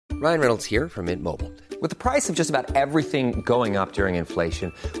Ryan Reynolds here from Mint Mobile. With the price of just about everything going up during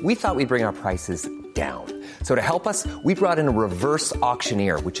inflation, we thought we'd bring our prices down. So to help us, we brought in a reverse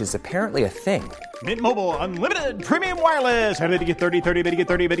auctioneer, which is apparently a thing. Mint Mobile Unlimited Premium Wireless. How to get 30, 30, bit to get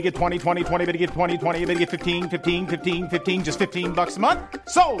 30, bit to get 20, 20, 20, bit to get 20, 20, bit to get 15, 15, 15, 15, just $15 a month?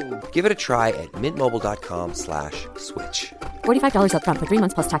 Sold! Give it a try at mintmobile.com/switch. $45 up front for 3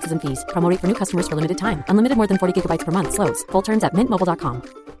 months plus taxes and fees. Promo rate for new customers for limited time. Unlimited more than 40 gigabytes per month. Slows full terms at mintmobile.com.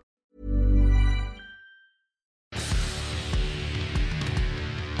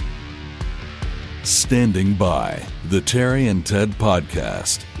 Standing By, the Terry and Ted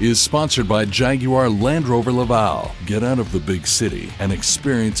podcast, is sponsored by Jaguar Land Rover Laval. Get out of the big city and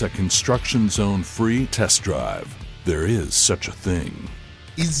experience a construction zone-free test drive. There is such a thing.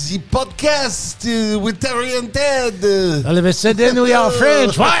 It's the podcast with Terry and Ted. All of a sudden we are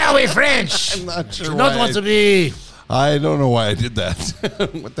French. Why are we French? I'm not sure Do why. not want to be. I don't know why I did that.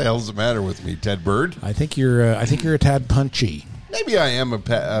 What the hell's the matter with me, Ted Bird? I think you're a tad punchy. Maybe I am a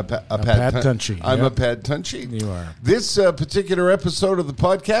pad tunchy. I'm yep. a pad tunchy. You are. This particular episode of the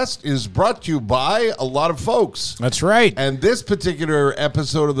podcast is brought to you by a lot of folks. That's right. And this particular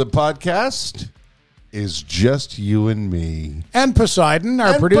episode of the podcast is just you and me. And Poseidon,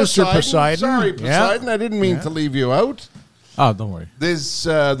 our producer Poseidon. Sorry, Poseidon. Yeah. I didn't mean to leave you out. Oh, don't worry. This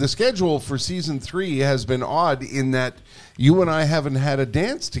the schedule for season 3 has been odd in that you and I haven't had a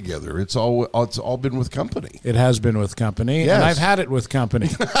dance together. It's all been with company. It has been with company, Yes. and I've had it with company.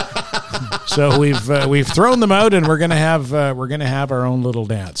 So we've thrown them out, and we're gonna have our own little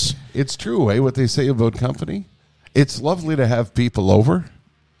dance. It's true, what they say about company. It's lovely to have people over,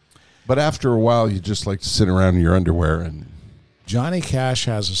 but after a while, you just like to sit around in your underwear and. Johnny Cash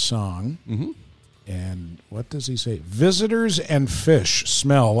has a song, and what does he say? Visitors and fish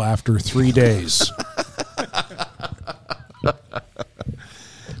smell after 3 days.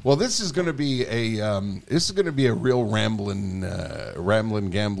 Well, this is going to be a real rambling,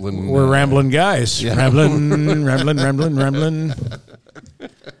 gambling. We're rambling guys. Yeah. Rambling.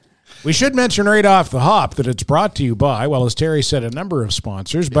 We should mention right off the hop that it's brought to you by, well, as Terry said, a number of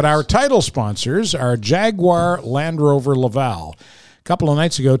sponsors, but our title sponsors are Jaguar Land Rover Laval. A couple of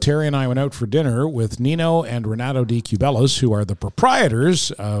nights ago, Terry and I went out for dinner with Nino and Renato Di Cubelos, who are the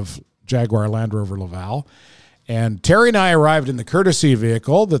proprietors of Jaguar Land Rover Laval. And Terry and I arrived in the courtesy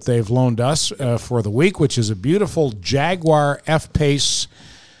vehicle that they've loaned us for the week, which is a beautiful Jaguar F-Pace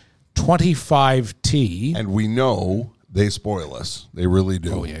 25T. And we know they spoil us. They really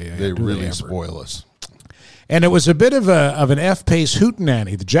do. Oh, yeah. They Do really ever. spoil us. And it was a bit of an F-Pace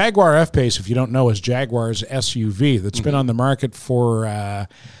hootenanny. The Jaguar F-Pace, if you don't know, is Jaguar's SUV that's been on the market for,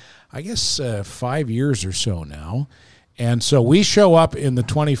 5 years or so now. And so we show up in the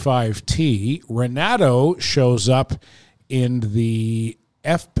 25T. Renato shows up in the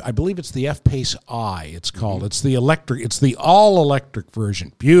I believe it's the F-Pace I, it's called. It's the electric, it's the all-electric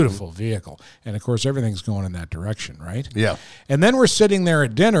version. Beautiful vehicle. And, of course, everything's going in that direction, right? Yeah. And then we're sitting there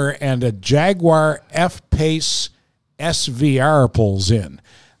at dinner, and a Jaguar F-Pace SVR pulls in.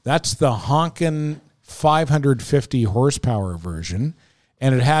 That's the honkin' 550 horsepower version,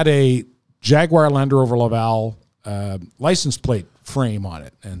 and it had a Jaguar Land Rover Laval license plate frame on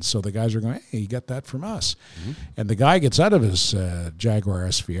it. And so the guys are going, hey, you got that from us. And the guy gets out of his Jaguar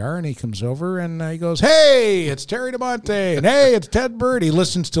SVR, and he comes over, and he goes, hey, it's Terry DeMonte, and hey, it's Ted Bird. He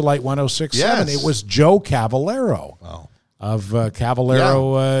listens to Light 106.7. Yes. It was Joe Cavallero. Wow. Of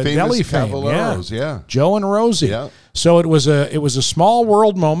Cavallero famous Deli fame. Cavalleros, yeah. Joe and Rosie. Yeah. So it was a small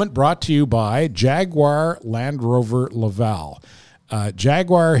world moment brought to you by Jaguar Land Rover Laval.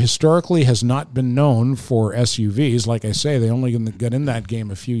 Jaguar historically has not been known for SUVs. Like I say, they only got in that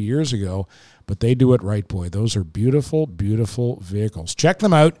game a few years ago, but they do it right, boy. Those are beautiful, beautiful vehicles. Check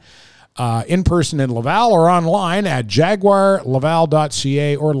them out in person in Laval or online at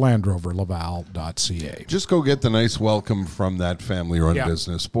jaguarlaval.ca or landroverlaval.ca. Just go get the nice welcome from that family-run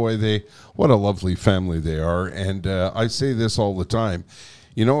business. Boy, what a lovely family they are. And I say this all the time.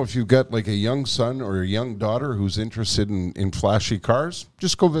 You know, if you've got like a young son or a young daughter who's interested in flashy cars,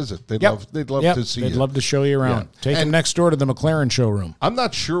 just go visit. They'd love to see you. They'd love to show you around. Yeah. Take them next door to the McLaren showroom. I'm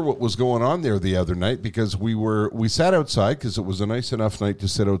not sure what was going on there the other night because we sat outside because it was a nice enough night to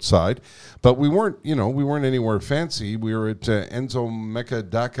sit outside, but we weren't anywhere fancy. We were at Enzo Mecca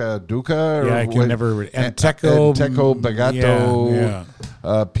Daca Duca. Yeah, I can never Anteco Bagato,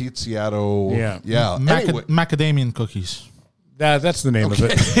 Pizziato. Yeah. Anyway. Macadamian cookies. That's the name of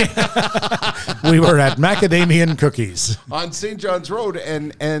it. We were at Macadamian Cookies. On St. John's Road,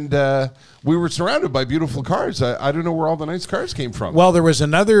 and we were surrounded by beautiful cars. I don't know where all the nice cars came from. Well, there was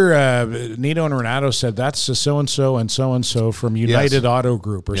another, Nito and Renato said, that's the so-and-so and so-and-so from United Auto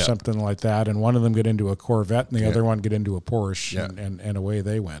Group or something like that, and one of them got into a Corvette and the other one got into a Porsche, and away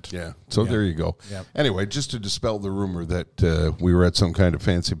they went. Yeah, so there you go. Yep. Anyway, just to dispel the rumor that we were at some kind of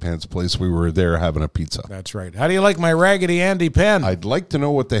fancy pants place, we were there having a pizza. That's right. How do you like my Raggedy Andy pen? I'd like to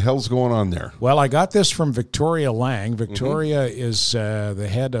know what the hell's going on there. Well, I got this from Victoria Lang. Victoria is the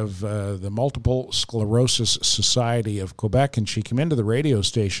head of the Multiple Sclerosis Society of Quebec, and she came into the radio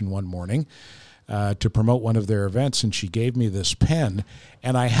station one morning to promote one of their events, and she gave me this pen,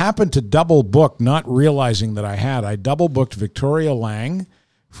 and I happened to double book, not realizing that I double booked Victoria Lang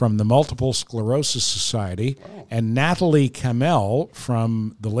from the Multiple Sclerosis Society and Natalie Kamel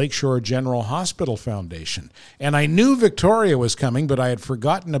from the Lakeshore General Hospital Foundation. And I knew Victoria was coming, but I had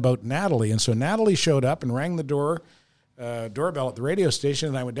forgotten about Natalie. And so Natalie showed up and rang the doorbell at the radio station,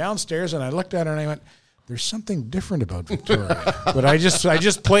 and I went downstairs and I looked at her and I went, there's something different about Victoria. But I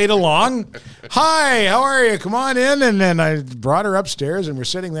just played along. Hi, how are you? Come on in. And then I brought her upstairs, and we're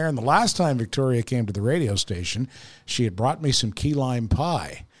sitting there. And the last time Victoria came to the radio station, she had brought me some key lime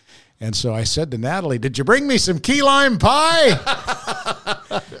pie. And so I said to Natalie, did you bring me some key lime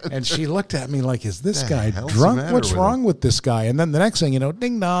pie? And she looked at me like, is this guy drunk? What's wrong with this guy? And then the next thing you know,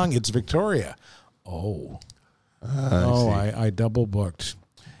 ding dong, it's Victoria. I double booked.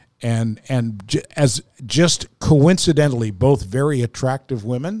 And as just coincidentally, both very attractive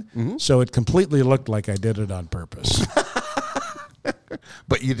women, so it completely looked like I did it on purpose.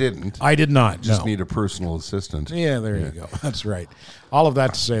 But you didn't. I did not. Just need a personal assistant. Yeah, there you go. That's right. All of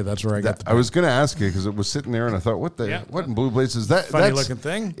that to say, that's where I got the pen. I was going to ask you because it was sitting there, and I thought, what in blue blazes is that? Funny looking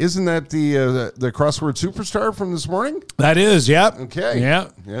thing. Isn't that the crossword superstar from this morning? That is, yep. Okay. Yeah.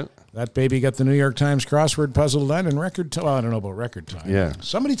 Yeah. That baby got the New York Times crossword puzzle done in record time. Well, I don't know about record time. Yeah.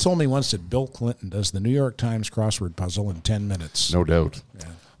 Somebody told me once that Bill Clinton does the New York Times crossword puzzle in 10 minutes. No doubt. Yeah.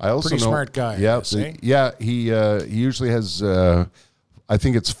 I also Pretty know, smart guy. Yeah. He usually has, I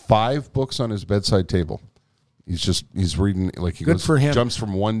think it's 5 books on his bedside table. He's reading, like he Good for him. Jumps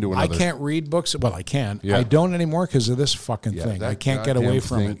from one to another. I can't read books. Well, I can. Yeah. I don't anymore because of this fucking thing. I can't get away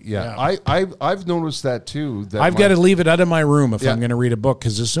from it. Yeah. I've noticed that too. That I've got to leave it out of my room if I'm going to read a book,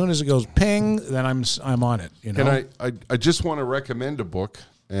 because as soon as it goes ping, then I'm on it. You know. And I just want to recommend a book,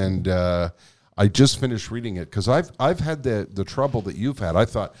 and I just finished reading it because I've had the trouble that you've had. I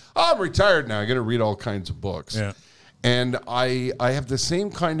thought, I'm retired now. I'm going to read all kinds of books. Yeah. And I have the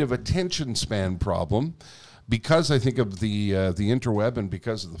same kind of attention span problem, because I think of the interweb and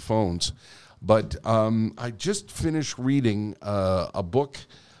because of the phones. But I just finished reading a book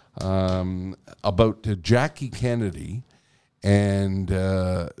about Jackie Kennedy and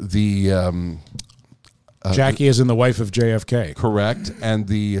Jackie is in the wife of JFK. Correct. And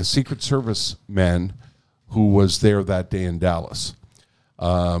the Secret Service man who was there that day in Dallas.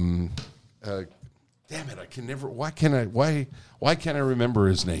 Damn it, I can never. Why can't I remember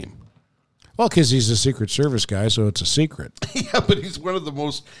his name? Well, because he's a Secret Service guy, so it's a secret. Yeah, but he's one of the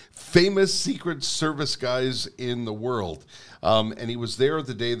most famous Secret Service guys in the world. And he was there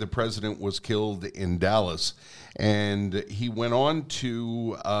the day the president was killed in Dallas. And he went on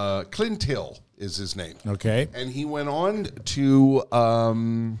to, Clint Hill is his name. Okay. And he went on to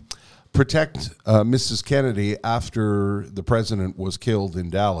protect Mrs. Kennedy after the president was killed in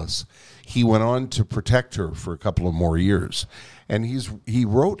Dallas. He went on to protect her for a couple of more years. And he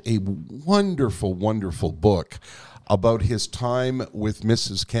wrote a wonderful, wonderful book about his time with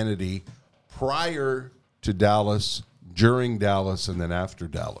Mrs. Kennedy prior to Dallas, during Dallas, and then after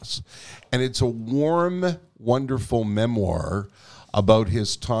Dallas. And it's a warm, wonderful memoir about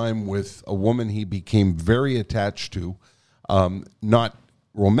his time with a woman he became very attached to, not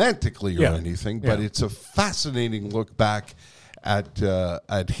romantically or anything, but it's a fascinating look back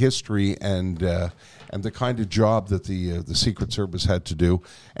at history and the kind of job that the Secret Service had to do.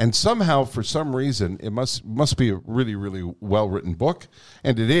 And somehow, for some reason, it must be a really, really well-written book,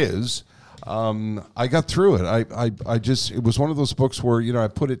 and it is. I got through it. It was one of those books where, I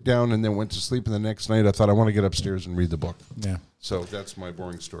put it down and then went to sleep, and the next night I thought, I want to get upstairs and read the book. Yeah. So that's my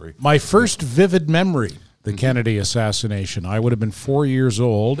boring story. My first vivid memory, the Kennedy assassination. I would have been 4 years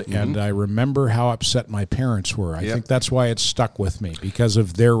old, and I remember how upset my parents were. I think that's why it stuck with me, because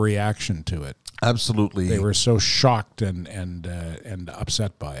of their reaction to it. Absolutely. They were so shocked and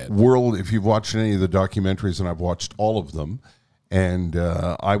upset by it. World, if you've watched any of the documentaries, and I've watched all of them, and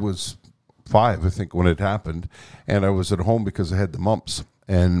I was 5, I think, when it happened, and I was at home because I had the mumps.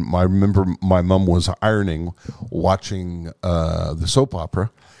 And I remember my mom was ironing, watching the soap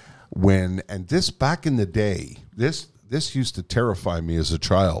opera and this back in the day, this used to terrify me as a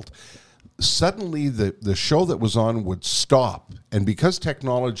child. Suddenly the show that was on would stop, and because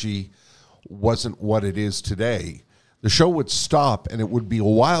technology wasn't what it is today, the show would stop, and it would be a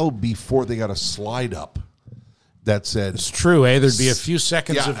while before they got a slide up that said, It's true, eh? There'd be a few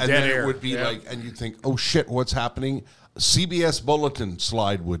seconds of and dead then air. it would be like, and you'd think, oh shit, what's happening? CBS Bulletin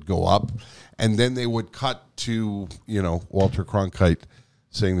slide would go up, and then they would cut to, Walter Cronkite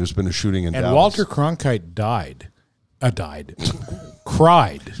saying there's been a shooting in And Dallas. Walter Cronkite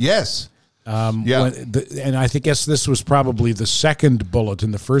cried. Yes. And I guess this was probably the second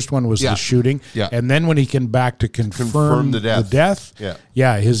bulletin. The first one was the shooting. Yeah. And then when he came back to confirm the death.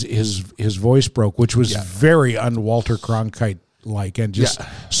 His voice broke, which was very un-Walter Cronkite-like, and just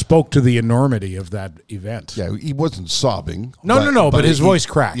spoke to the enormity of that event. Yeah, he wasn't sobbing. But his voice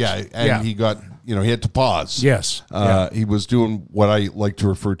cracked. Yeah, and he got, he had to pause. Yes. He was doing what I like to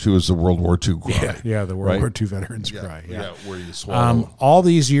refer to as the World War II cry. Yeah, the World War II veterans cry. Yeah, where you swallow. All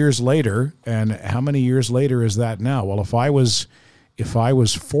these years later, and how many years later is that now? Well, if I was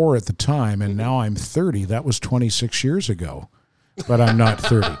 4 at the time, and now I'm 30, that was 26 years ago. But I'm not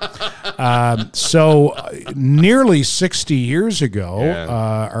 30. So nearly 60 years ago,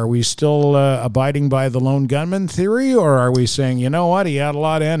 are we still abiding by the lone gunman theory, or are we saying, you know what, he had a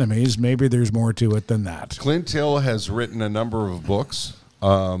lot of enemies, maybe there's more to it than that? Clint Hill has written a number of books,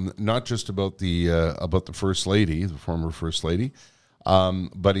 not just about the First Lady, the former First Lady,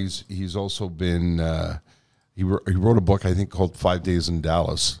 but he's also been he wrote a book, I think, called 5 Days in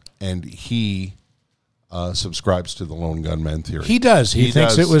Dallas, and he subscribes to the lone gunman theory. He does. He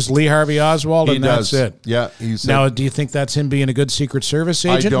thinks it was Lee Harvey Oswald, and that's it. Yeah. Now, do you think that's him being a good Secret Service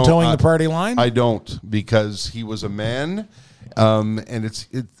agent and towing the party line? I don't, because he was a man, and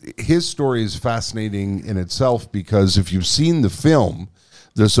his story is fascinating in itself, because if you've seen the film,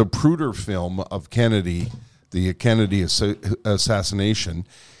 the Zapruder film of Kennedy, the Kennedy assassination,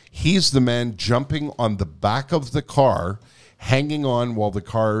 he's the man jumping on the back of the car, hanging on while the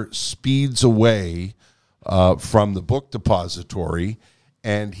car speeds away from the book depository,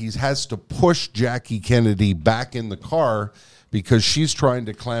 and he has to push Jackie Kennedy back in the car because she's trying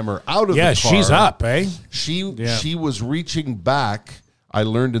to clamber out of the car. Yeah, she's up, eh? She was reaching back, I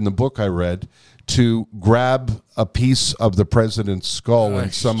learned in the book I read, to grab a piece of the president's skull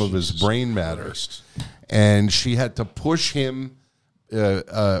and some of his brain matter. And she had to push him,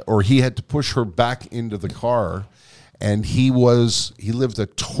 or he had to push her back into the car. And he lived a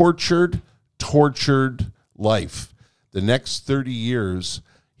tortured life. The next 30 years,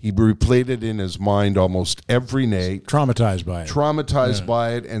 he replayed it in his mind almost every night. Traumatized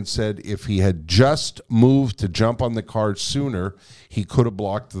by it, and said if he had just moved to jump on the car sooner, he could have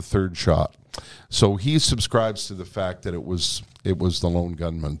blocked the third shot. So he subscribes to the fact that it was the lone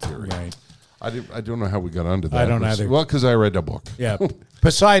gunman theory. Right. I don't know how we got onto that. I don't either. Well, because I read a book. Yeah.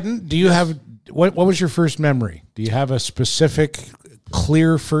 Poseidon, do you have... What was your first memory? Do you have a specific,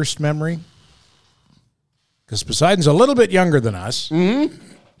 clear first memory? Because Poseidon's a little bit younger than us. Mm-hmm.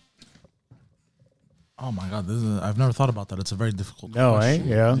 Oh my God, I've never thought about that. It's a very difficult No, question.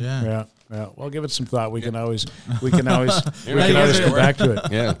 Yeah. Well, give it some thought. We can always come back to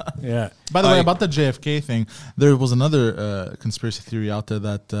it. Yeah. By the way, about the JFK thing, there was another conspiracy theory out there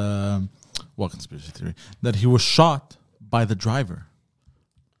that, that he was shot by the driver.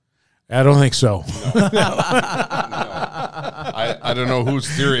 I don't think so. I don't know whose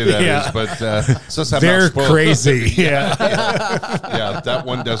theory that is, but they're crazy. Yeah, that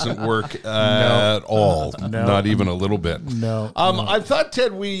one doesn't work at all. No. Not even a little bit. No. I thought,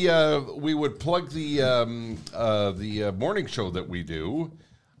 Ted, we would plug the morning show that we do.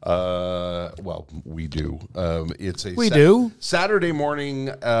 We do. It's a Saturday morning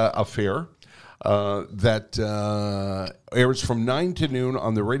affair. That airs from 9 to noon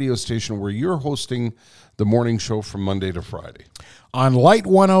on the radio station where you're hosting the morning show from Monday to Friday. On Light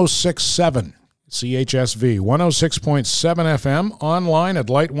 106.7, CHSV, 106.7 FM, online at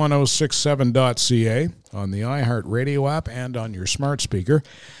light1067.ca, on the iHeart Radio app, and on your smart speaker.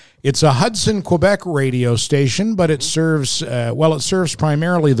 It's a Hudson, Quebec radio station, but it serves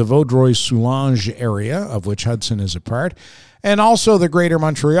primarily the Vaudreuil-Soulanges area, of which Hudson is a part, and also the Greater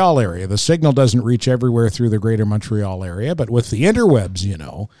Montreal area. The signal doesn't reach everywhere through the Greater Montreal area, but with the interwebs,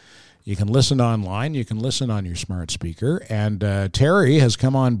 you can listen online, you can listen on your smart speaker, and Terry has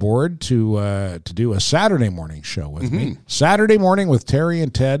come on board to do a Saturday morning show with me. Saturday morning with Terry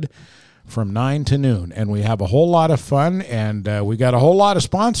and Ted from 9 to noon, and we have a whole lot of fun, and we got a whole lot of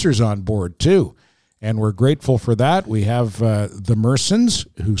sponsors on board, too. And we're grateful for that. We have the Mersons,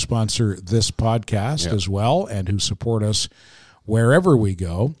 who sponsor this podcast as well and who support us wherever we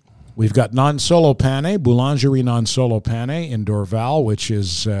go. We've got Non Solo Pane, Boulangerie Non Solo Pane in Dorval, which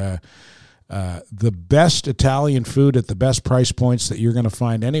is the best Italian food at the best price points that you're going to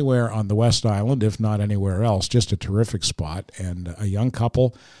find anywhere on the West Island, if not anywhere else. Just a terrific spot. And a young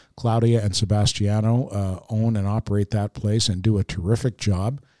couple, Claudia and Sebastiano, own and operate that place and do a terrific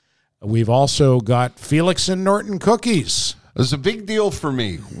job. We've also got Felix and Norton Cookies. It was a big deal for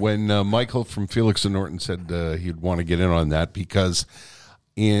me when Michael from Felix and Norton said he'd want to get in on that, because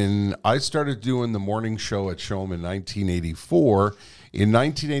I started doing the morning show at Showem in 1984. In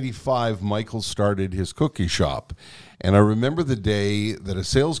 1985, Michael started his cookie shop. And I remember the day that a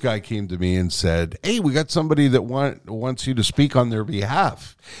sales guy came to me and said, hey, we got somebody that wants you to speak on their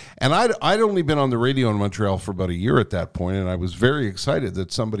behalf. And I'd only been on the radio in Montreal for about a year at that point, and I was very excited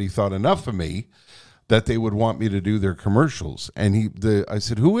that somebody thought enough of me that they would want me to do their commercials. And I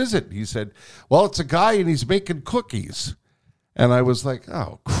said, who is it? He said, well, it's a guy and he's making cookies. And I was like,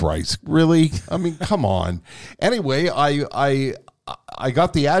 oh, Christ, really? I mean, come on. Anyway, I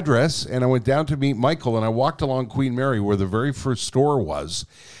got the address and I went down to meet Michael, and I walked along Queen Mary where the very first store was,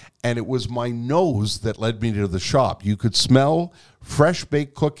 and it was my nose that led me to the shop. You could smell fresh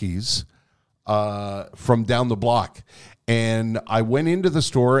baked cookies from down the block. And I went into the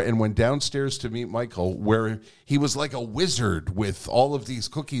store and went downstairs to meet Michael, where he was like a wizard with all of these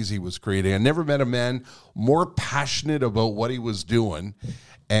cookies he was creating. I never met a man more passionate about what he was doing.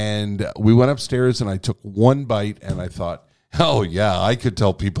 And we went upstairs and I took one bite and I thought, oh, yeah, I could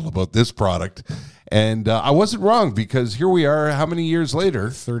tell people about this product. And I wasn't wrong, because here we are, how many years later?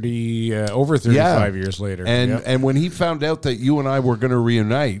 Over 35 years later. And when he found out that you and I were going to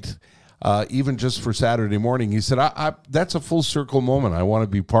reunite, even just for Saturday morning, he said, that's a full circle moment. I want to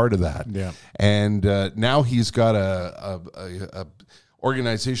be part of that. Yeah. And now he's got a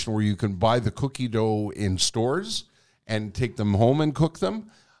organization where you can buy the cookie dough in stores and take them home and cook them.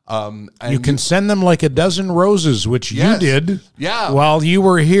 And you can send them like a dozen roses, which you did while you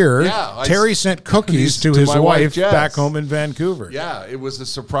were here. Yeah, Terry sent cookies to his wife back home in Vancouver. Yeah, it was a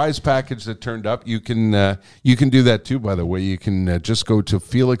surprise package that turned up. You can do that too, by the way. You can just go to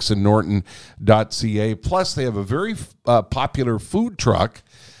felixandnorton.ca. Plus, they have a very popular food truck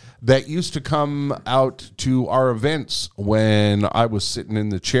that used to come out to our events when I was sitting in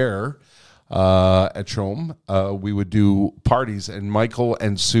the chair at Showem. We would do parties, and Michael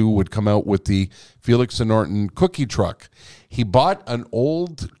and Sue would come out with the Felix and Norton cookie truck. He bought an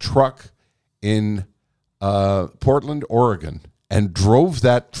old truck in Portland, Oregon, and drove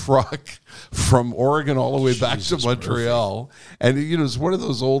that truck from Oregon all the way back to Montreal. Perfect. And it's one of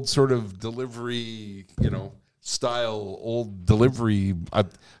those old sort of delivery, style old delivery. I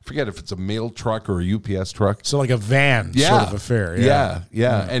forget if it's a mail truck or a UPS truck. So like a van sort of affair. Yeah.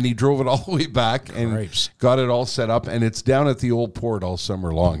 And he drove it all the way back and got it all set up. And it's down at the Old Port all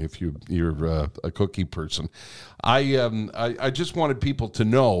summer long if you're a cookie person. I just wanted people to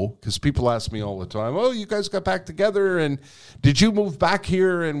know, because people ask me all the time, oh, you guys got back together, and did you move back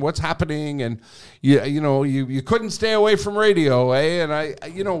here, and what's happening? And you couldn't stay away from radio, eh? And I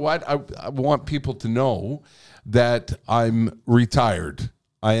want people to know that I'm retired.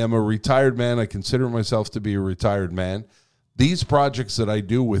 I am a retired man. I consider myself to be a retired man. These projects that I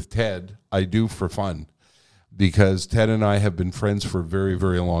do with Ted, I do for fun, because Ted and I have been friends for a very,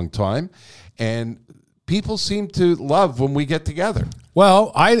 very long time. And people seem to love when we get together.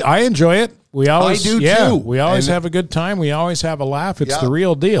 Well, I enjoy it. I do too. We always have a good time. We always have a laugh. It's the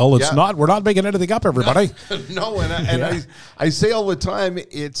real deal. It's not. We're not making anything up, everybody. No, I say all the time,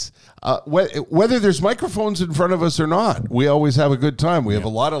 it's whether there's microphones in front of us or not, we always have a good time. We have a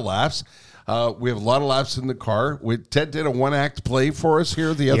lot of laughs. We have a lot of laughs in the car. Ted did a one-act play for us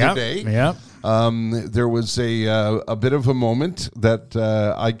here the other day. Yeah. There was a bit of a moment that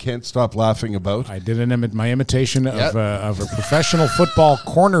I can't stop laughing about. I did my imitation of a professional football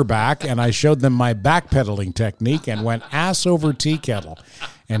cornerback, and I showed them my backpedaling technique and went ass over tea kettle.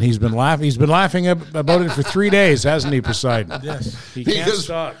 And he's been laughing. He's been laughing about it for 3 days, hasn't he, Poseidon? Yes. He can't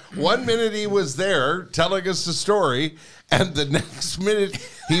stop. 1 minute he was there telling us the story, and the next minute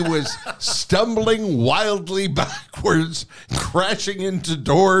he was stumbling wildly backwards, crashing into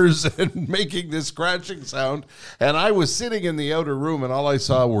doors and making this crashing sound. And I was sitting in the outer room, and all I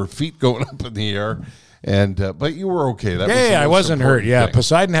saw were feet going up in the air. And but you were okay. I wasn't hurt. Yeah,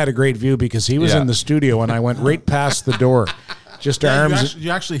 Poseidon had a great view because he was in the studio, and I went right past the door. just Yeah, arms.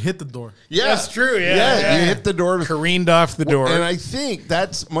 you actually hit the door. Yeah, That's true, yeah. you hit the door. Careened off the door. And I think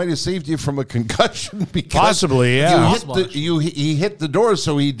that might have saved you from a concussion because Possibly, yeah. he hit the door,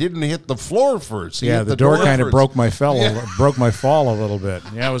 so he didn't hit the floor first. He Yeah, hit the door kind of first. broke my fall a little bit.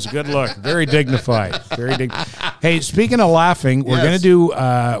 Yeah, it was a good look. Very dignified. Hey, speaking of laughing, we're Yes.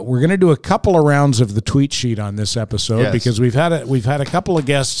 gonna do a couple of rounds of the tweet sheet on this episode Yes. because we've had a couple of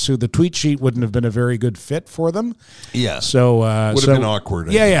guests who the tweet sheet wouldn't have been a very good fit for them. Yes. So Would have been awkward,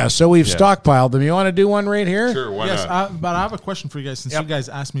 I Yeah. think. So we've stockpiled them. You want to do one right here? Sure, why Yes, not? but I have a question for you guys. Since Yep. you guys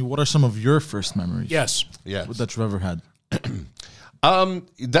asked me, what are some of your first memories? Yes. Yes. That you've ever had.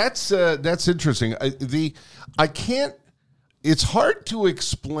 That's interesting. I can't. It's hard to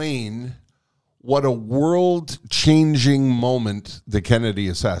explain what a world-changing moment the Kennedy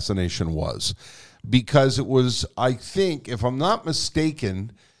assassination was, because it was, I think, if I'm not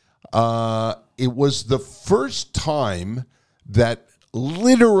mistaken, it was the first time that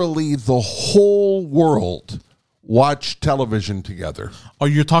literally the whole world watched television together. Oh,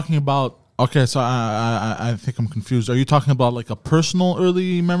 you're talking about. Okay, so I think I'm confused. Are you talking about like a personal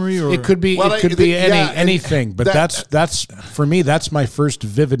early memory, or It could be. Well, anything. But that's for me. That's my first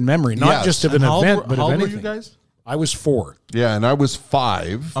vivid memory, not Yes. just of an And how old event, were- but how of old were anything. you guys? I was 4. Yeah, and I was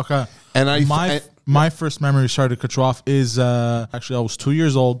 5. Okay, And my first memory, sorry to cut you off, is actually I was 2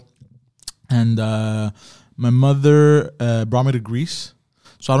 years old, and my mother brought me to Greece.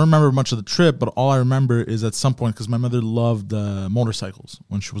 So I don't remember much of the trip, but all I remember is at some point, because my mother loved motorcycles.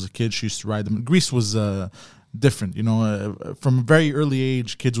 When she was a kid, she used to ride them. Greece was different, from a very early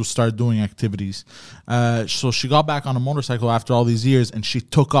age, kids would start doing activities. So she got back on a motorcycle after all these years, and she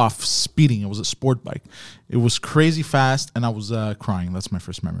took off speeding. It was a sport bike. It was crazy fast, and I was crying. That's my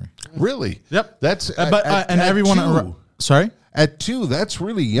first memory. Really? Yep. That's And everyone. Sorry. At 2, that's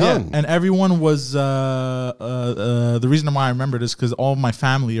really young. Yeah, and everyone was the reason why I remember this because all my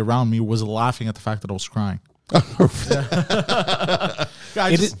family around me was laughing at the fact that I was crying.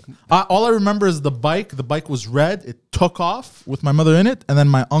 All I remember is the bike. The bike was red. It took off with my mother in it, and then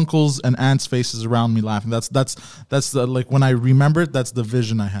my uncles and aunts' faces around me laughing. That's the, like when I remember it. That's the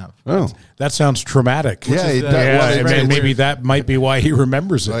vision I have. Oh, That sounds traumatic. yeah. It does. Yeah, Well, and it's maybe weird. that might be why he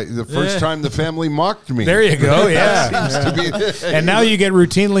remembers it. Like, the first time the family mocked me. There you go. Yeah. Seems to be- And now you get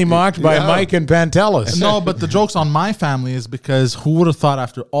routinely mocked by Yeah. Mike and Pantelis. No, but the joke's on my family is because who would have thought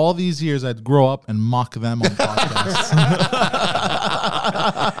after all these years I'd grow up and mock them on podcasts?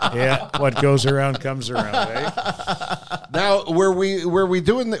 Yeah, what goes around comes around. Eh? Now, were we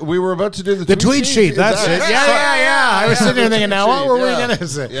doing? We were about to do the Tweet sheet. Is That's that- it. Yeah. I was sitting there thinking, now what were we Yeah. going to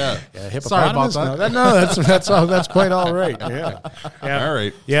say? Yeah. Sorry about Hippopotamus? that. No, that's quite all right. Yeah. All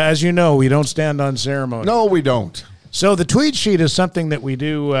right. Yeah, as you know, we don't stand on ceremony. No, we don't. So the tweet sheet is something that we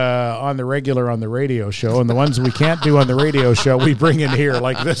do on the regular on the radio show, and the ones we can't do on the radio show, we bring in here,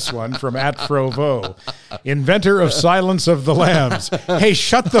 like this one from @Frovo, inventor of Silence of the Lambs. Hey,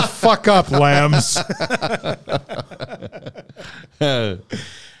 shut the fuck up, lambs.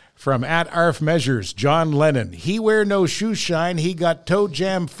 From @ArfMeasures, John Lennon. He wear no shoe shine. He got toe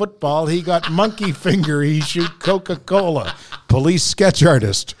jam football. He got monkey finger. He shoot Coca-Cola. Police sketch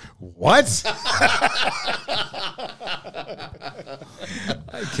artist. What?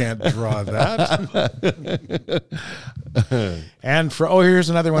 I can't draw that. And here's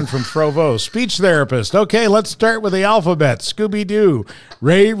another one from Frovo. Speech therapist. Okay, let's start with the alphabet. Scooby-Doo.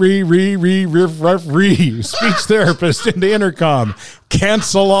 Ray, riff, ruff, ree. Speech therapist in the intercom.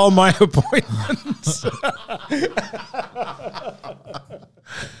 Cancel all my appointments.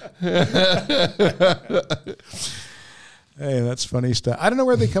 Hey, that's funny stuff. I don't know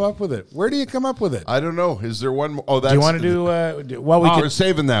where they come up with it. Where do you come up with it? I don't know. Is there one more? Oh, that's. Do you want to do? Well, we We're could.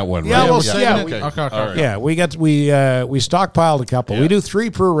 saving that one. Yeah, right? we'll save yeah, it. we- Okay. All right. Yeah, we stockpiled a couple. We do 3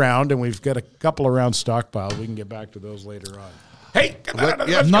 per round, and we've got a couple of rounds stockpiled. We can get back to those later on. Hey,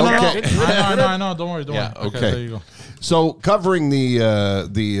 Yeah, No. okay. I know. Don't worry. Yeah, Okay. okay. There you go. So covering the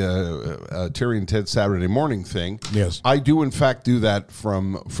Terry and Ted Saturday morning thing, Yes. I do in fact do that for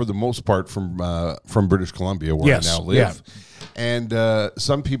the most part from British Columbia where Yes, I now live. And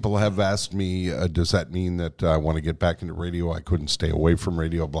some people have asked me, does that mean that I want to get back into radio? I couldn't stay away from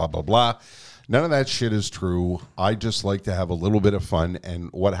radio, blah, blah, blah. None of that shit is true. I just like to have a little bit of fun. And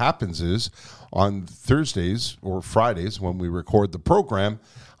what happens is on Thursdays or Fridays when we record the program,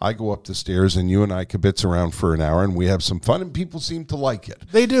 I go up the stairs and you and I kibitz around for an hour and we have some fun and people seem to like it.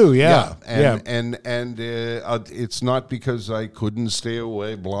 They do, yeah. And it's not because I couldn't stay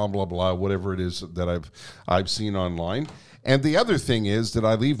away, blah, blah, blah, whatever it is that I've seen online. And the other thing is that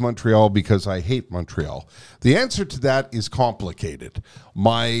I leave Montreal because I hate Montreal. The answer to that is complicated.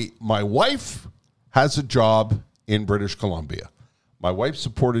 My wife has a job in British Columbia. My wife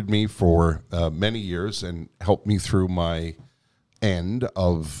supported me for many years and helped me through my end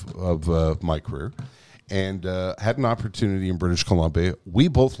of my career, and had an opportunity in British Columbia. We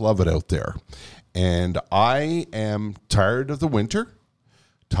both love it out there, and I am tired of the winter,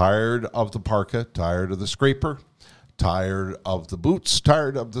 tired of the parka, tired of the scraper, tired of the boots,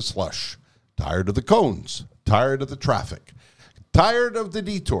 tired of the slush, tired of the cones, tired of the traffic, tired of the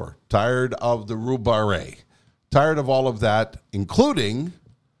detour, tired of the Rue Barré, tired of all of that, including,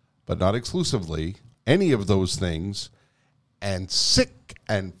 but not exclusively, any of those things, and sick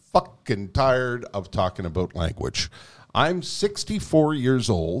and fucking tired of talking about language. I'm 64 years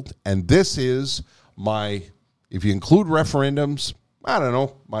old, and this is my, if you include referendums, I don't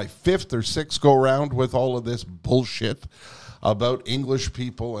know, my 5th or 6th go round with all of this bullshit about English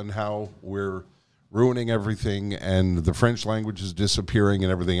people and how we're ruining everything and the French language is disappearing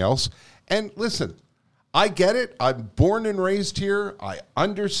and everything else. And listen, I get it. I'm born and raised here. I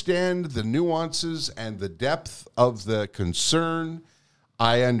understand the nuances and the depth of the concern.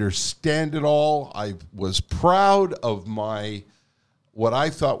 I understand it all. I was proud of what I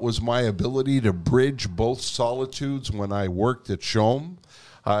thought was my ability to bridge both solitudes when I worked at Chaume.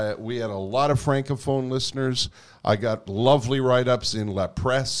 We had a lot of Francophone listeners. I got lovely write-ups in La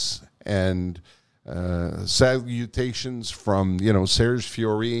Presse and salutations from, Serge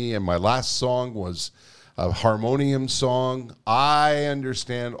Fiori, and my last song was a harmonium song. I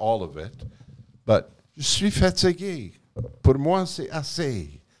understand all of it, but je suis fatigué. Pour moi, c'est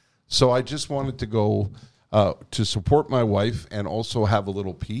assez. So I just wanted to go to support my wife and also have a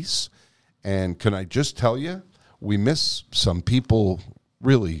little peace. And can I just tell you, we miss some people,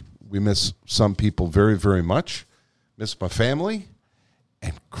 really, we miss some people very, very much. Miss my family.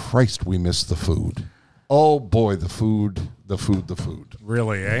 And Christ, we miss the food. Oh, boy, the food.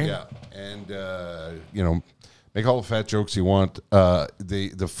 Really, eh? Yeah. And, make all the fat jokes you want.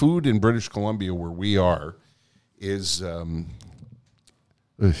 The food in British Columbia where we are is,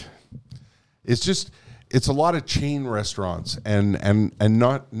 it's a lot of chain restaurants and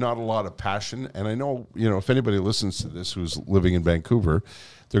not a lot of passion. And I know, if anybody listens to this who's living in Vancouver,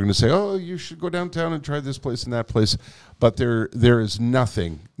 they're going to say, oh, you should go downtown and try this place and that place. But there is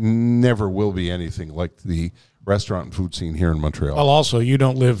nothing, never will be anything like the restaurant and food scene here in Montreal. Well, also, you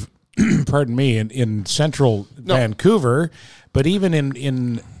don't live, pardon me, in central Vancouver, but even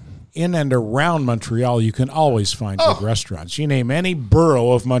in and around Montreal, you can always find good restaurants. You name any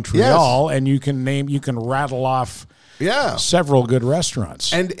borough of Montreal, and you can rattle off several good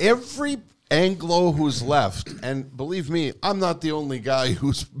restaurants. And every Anglo who's left, and believe me, I'm not the only guy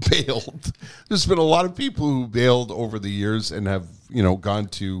who's bailed. There's been a lot of people who bailed over the years and have, gone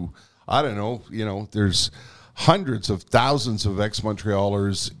to, I don't know, there's hundreds of thousands of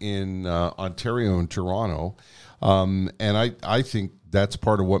ex-Montrealers in Ontario and Toronto. And I think that's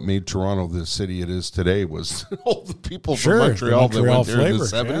part of what made Toronto the city it is today was all the people from Montreal that went there in the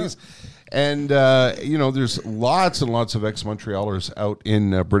 70s. Yeah. And, there's lots and lots of ex-Montrealers out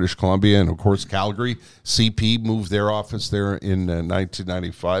in British Columbia and, of course, Calgary. CP moved their office there in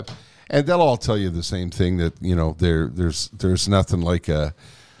 1995. And they'll all tell you the same thing, that, there's nothing like a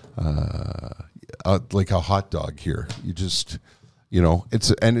hot dog here. You just,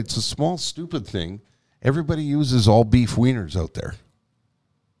 it's a small, stupid thing. Everybody uses all beef wieners out there.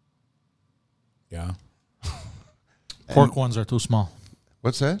 Yeah. Pork ones are too small.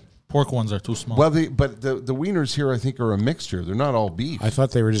 What's that? Pork ones are too small. Well, but the wieners here, I think, are a mixture. They're not all beef. I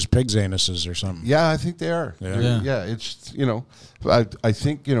thought they were just pig's anuses or something. Yeah, I think they are. Yeah, it's, I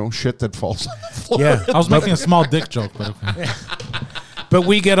think, shit that falls on the floor. Yeah. I was making a small dick joke, but okay. But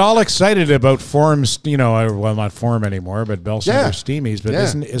we get all excited about Forum's, well, not Forum anymore, but Bell Center Steamies. But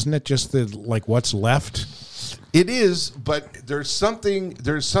isn't it just what's left? It is, but there's something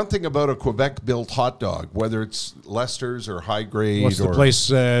about a Quebec-built hot dog, whether it's Lester's or High Grade. What's the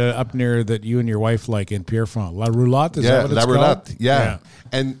place up near that you and your wife like in Pierrefonds? La Roulotte, is that what it's called? La Roulotte, yeah.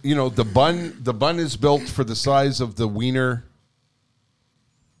 And, the bun is built for the size of the wiener.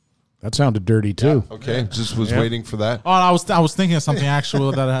 That sounded dirty, too. Yeah, okay, just was waiting for that. Oh, I was thinking of something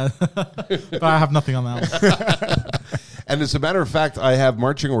actual that I had, but I have nothing on that one. And as a matter of fact, I have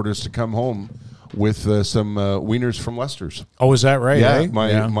marching orders to come home with some wieners from Lester's. Oh, is that right?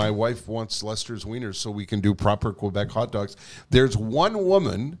 Yeah, my wife wants Lester's wieners so we can do proper Quebec hot dogs. There's one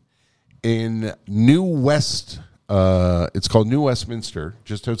woman in New West, it's called New Westminster,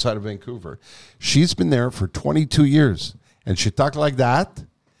 just outside of Vancouver. She's been there for 22 years, and she talks like that,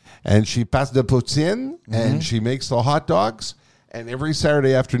 and she passes the poutine, and she makes the hot dogs. And every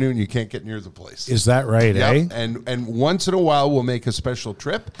Saturday afternoon, you can't get near the place. Is that right, eh? And once in a while, we'll make a special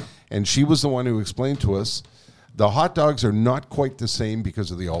trip. And she was the one who explained to us The hot dogs are not quite the same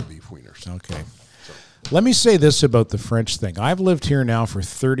because of the all beef wieners. Okay. Let me say this about the French thing. I've lived here now for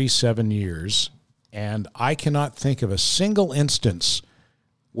 37 years, and I cannot think of a single instance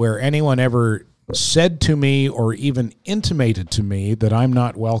where anyone ever said to me or even intimated to me that I'm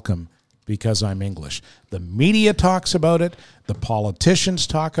not welcome because I'm English. The media talks about it, the politicians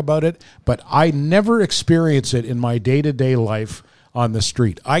talk about it, but I never experience it in my day-to-day life on the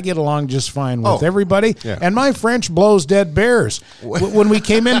street. I get along just fine with everybody, and my French blows dead bears. When we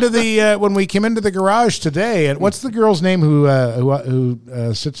came into the garage today, and what's the girl's name who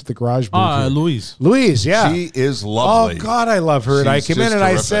sits at the garage booth? Louise. Louise, yeah, She is lovely. Oh God, I love her. And I She's came in just and I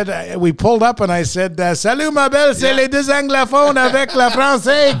terrific. said, we pulled up and I said, "Salut ma belle, c'est les deux anglophones avec la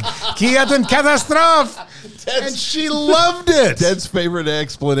français qui est une catastrophe." And she loved it. Ted's favorite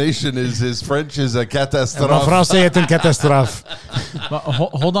explanation is his French is a Mon catastrophe. français est une catastrophe. But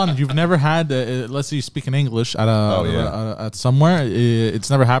hold on, you've never had, let's say you speak in English at at somewhere. It's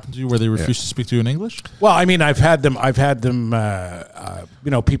never happened to you where they refuse to speak to you in English. Well, I mean, I've had them.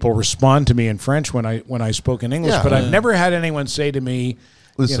 People respond to me in French when I spoke in English, but I've never had anyone say to me,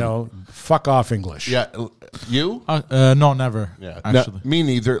 Listen. fuck off English. Yeah, you? No, never. Yeah, actually. No, me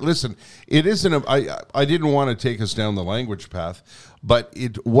neither. Listen, it isn't. I didn't want to take us down the language path, but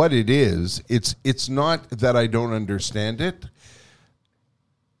what it is, it's not that I don't understand it.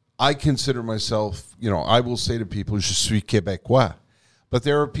 I consider myself, I will say to people, je suis Québécois. But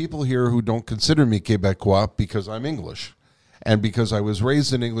there are people here who don't consider me Québécois because I'm English and because I was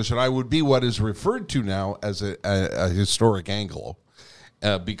raised in English, and I would be what is referred to now as a historic Anglo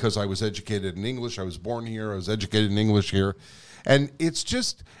because I was educated in English. I was born here. I was educated in English here. And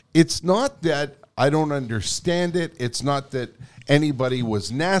it's not that I don't understand it. It's not that anybody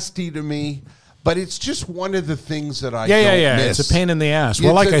was nasty to me. But it's just one of the things that I don't miss. It's a pain in the ass. It's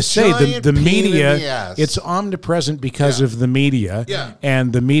Well, like a I say, giant the pain media, in the ass. it's omnipresent because of the media, Yeah.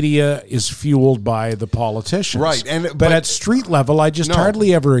 and the media is fueled by the politicians. Right, But but at street level, I just No.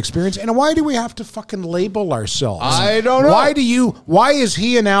 hardly ever experience. And why do we have to fucking label ourselves? I don't know. Why is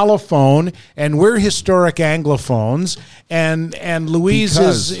he an allophone and we're historic Anglophones, and Louise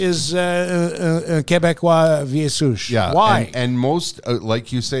Because- is Québécois vieux souche? Yeah. Why? And most,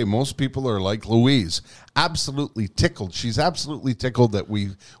 like you say, most people are like Louise, absolutely tickled. She's absolutely tickled that we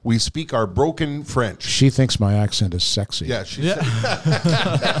speak our broken French. She thinks my accent is sexy. Yeah,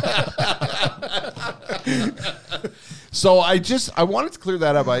 So I wanted to clear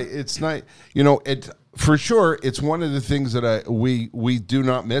that up. It's not, for sure. It's one of the things that we do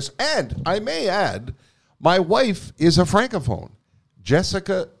not miss. And I may add, my wife is a francophone,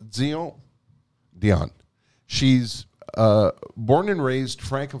 Jessica Dion. She's born and raised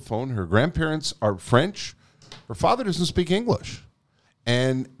francophone. Her grandparents are French. Her father doesn't speak English,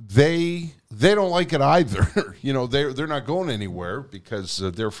 and they don't like it either. They're not going anywhere because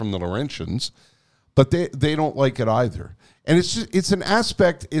they're from the Laurentians, but they don't like it either. And it's an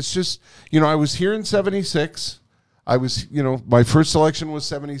aspect. It's just I was here in '76. I was, my first election was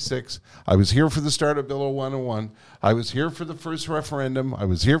 76. I was here for the start of Bill 101. I was here for the first referendum. I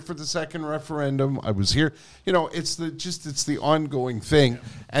was here for the second referendum. I was here. It's the ongoing thing.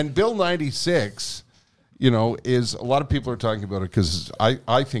 And Bill 96, is a lot of people are talking about it because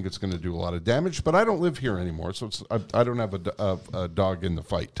I think it's going to do a lot of damage. But I don't live here anymore, so I don't have a dog in the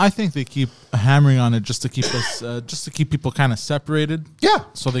fight. I think they keep hammering on it just to keep us, just to keep people kind of separated. Yeah.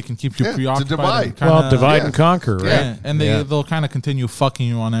 So they can keep you Yeah, to preoccupied. divide. and kinda- Divide and conquer, right? Yeah, and they'll kind of continue fucking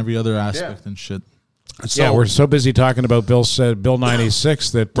you on every other aspect and shit. Yeah, we're so busy talking about Bill 96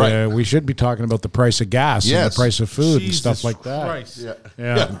 that Right. we should be talking about the price of gas and Yes. the price of food and Jesus stuff like that. Christ.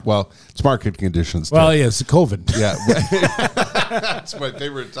 Yeah. Well, it's market conditions. Well, Ted. yeah, it's COVID. Yeah, that's my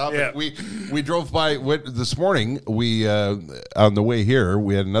favorite topic. Yeah. We drove by this morning. We on the way here,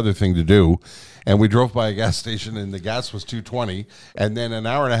 we had another thing to do, and we drove by a gas station, and the gas was $2.20. And then an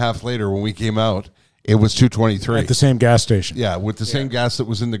hour and a half later, when we came out, it was $2.23 At the same gas station. Yeah, with the same gas that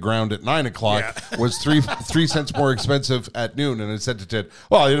was in the ground at 9 o'clock was 3 cents more expensive at noon. And I said to Ted,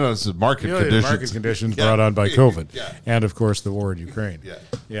 "Well, this is market conditions." Market conditions Yeah. brought on by COVID. Yeah. And, of course, the war in Ukraine.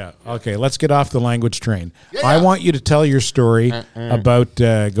 Yeah. Okay, let's get off the language train. Yeah. I want you to tell your story about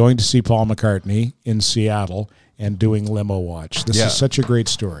going to see Paul McCartney in Seattle and doing Limo Watch. This Yeah. is such a great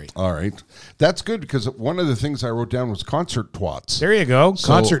story. All right, that's good because one of the things I wrote down was concert twats. There you go. So-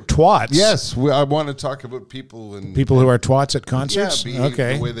 Concert twats. Yes, I want to talk about people and People who are twats at concerts? Yeah,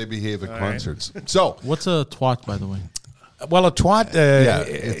 Okay. the way they behave at concerts. So, What's a twat, by the way? Well, a twat,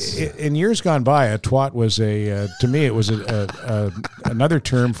 it's- in years gone by, a twat was to me, it was another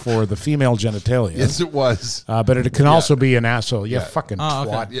term for the female genitalia. Yes, it was. But it can also be an asshole. You fucking Oh,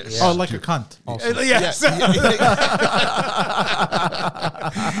 okay. twat. Yes. Oh, like a cunt. Also. Yes.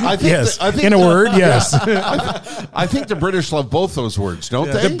 I think Yes. I think In a word, yes. I think the British love both those words,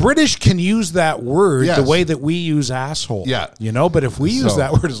 don't they? The British can use that word Yes. the way that we use asshole. Yeah. You know, but if we use So-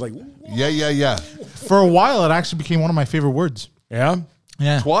 that word, it's like, Yeah. For a while, it actually became one of my favorite words. yeah.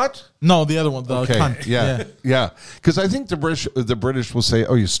 Yeah. What? No, the other one, the Okay. cunt. Yeah. Because I think the British will say,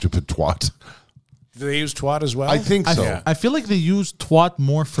 "Oh, you stupid twat." Do they use twat as well? I think I, so. I feel like they use twat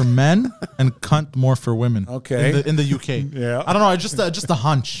more for men and cunt more for women. Okay. In the UK. Yeah. I don't know. Just a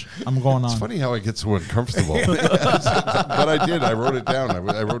hunch I'm going on. It's funny how I get so uncomfortable. But I did. I wrote it down. I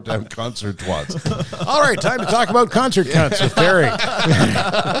wrote down concert twats. All right, time to talk about concert cunts with Terry.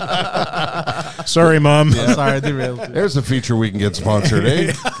 Sorry, Mom. Oh, sorry, I derailed. There's a feature we can get sponsored,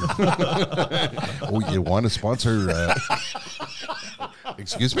 eh? Oh, you want to sponsor?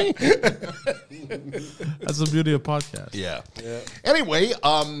 Excuse me? That's the beauty of podcast. Yeah. Anyway,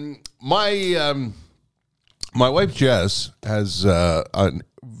 my wife Jess has a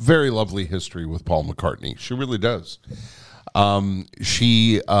very lovely history with Paul McCartney. She really does.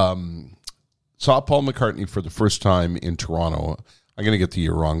 She saw Paul McCartney for the first time in Toronto. I'm going to get the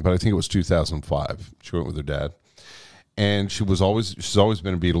year wrong, but I think it was 2005. She went with her dad, and she's always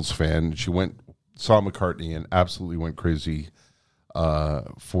been a Beatles fan. She saw McCartney and absolutely went crazy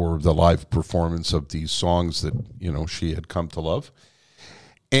for the live performance of these songs that she had come to love.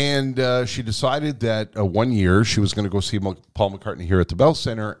 And she decided that 1 year she was going to go see Paul McCartney here at the Bell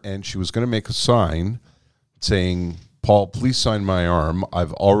Center, and she was going to make a sign saying, "Paul, please sign my arm.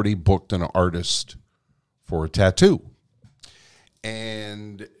 I've already booked an artist for a tattoo."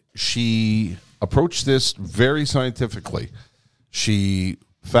 And she approached this very scientifically. She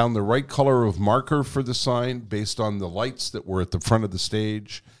found the right color of marker for the sign based on the lights that were at the front of the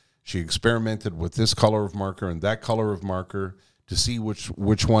stage. She experimented with this color of marker and that color of marker to see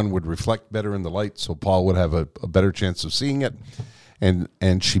which one would reflect better in the light, so Paul would have a better chance of seeing it.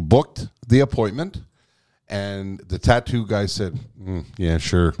 And she booked the appointment, and the tattoo guy said, "Yeah,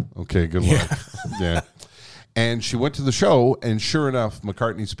 sure. Okay, good luck." Yeah. And she went to the show, and sure enough,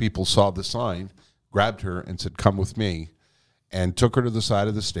 McCartney's people saw the sign, grabbed her, and said, "Come with me," and took her to the side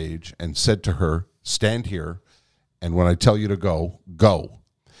of the stage and said to her, "Stand here, and when I tell you to go, go,"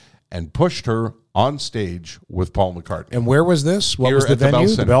 and pushed her on stage with Paul McCartney. And where was this? What Here was the at the Bell venue?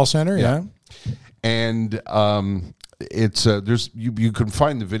 Center. The Bell Center, yeah. And it's you can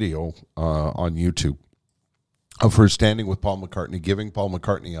find the video on YouTube of her standing with Paul McCartney, giving Paul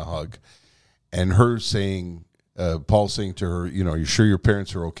McCartney a hug, and her saying, Paul saying to her, "You sure your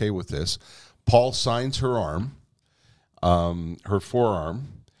parents are okay with this?" Paul signs her arm, her forearm,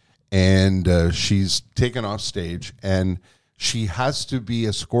 and she's taken off stage, and she has to be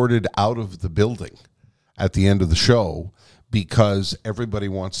escorted out of the building at the end of the show because everybody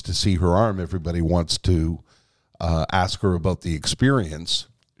wants to see her arm. Everybody wants to ask her about the experience.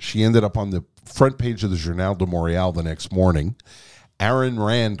 She ended up on the front page of the Journal de Montréal the next morning. Aaron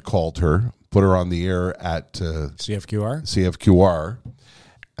Rand called her, put her on the air at CFQR,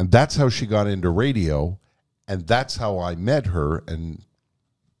 and that's how she got into radio, and that's how I met her, and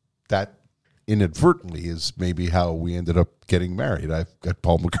that inadvertently is maybe how we ended up getting married. I've got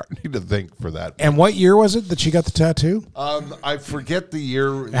Paul McCartney to thank for that. And what year was it that she got the tattoo? I forget the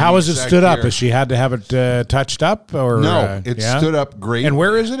year. How was it exact stood up? year. Has she had to have it touched up? Or No, it stood up great. And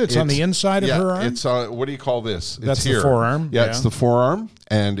where is it? It's on the inside of her arm? It's what do you call this? That's it's the here. forearm, Yeah, yeah. it's the forearm,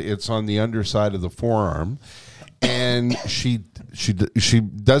 and it's on the underside of the forearm. And she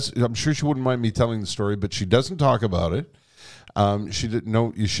does. I'm sure she wouldn't mind me telling the story, but she doesn't talk about it. She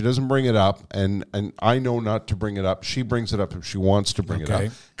doesn't bring it up, and I know not to bring it up. She brings it up if she wants to bring it Okay.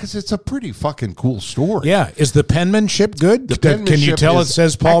 up because it's a pretty fucking cool story. Yeah. Is the penmanship good? The Can you penmanship tell it is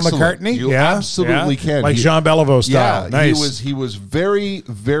says Paul excellent. McCartney? You yeah, absolutely can. Like He- Jean Beliveau style. Yeah, Nice. he was very,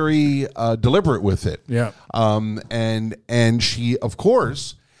 very deliberate with it. Yeah. And she, of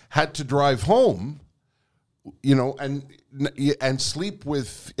course, had to drive home, and sleep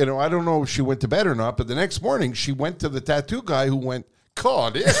with, I don't know if she went to bed or not, but the next morning she went to the tattoo guy who went,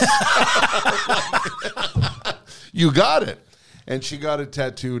 "God, you got it." And she got it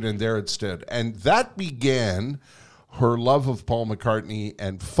tattooed, and there it stood. And that began her love of Paul McCartney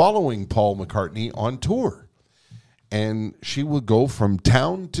and following Paul McCartney on tour. And she would go from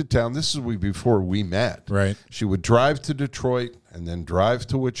town to town. This is before we met. Right. She would drive to Detroit and then drive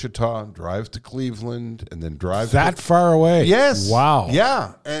to Wichita, drive to Cleveland, and then drive That far away? Yes. Wow.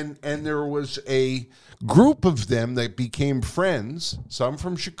 Yeah. And there was a group of them that became friends, some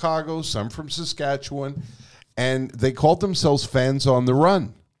from Chicago, some from Saskatchewan, and they called themselves Fans on the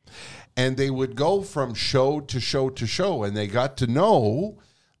Run. And they would go from show to show to show, and they got to know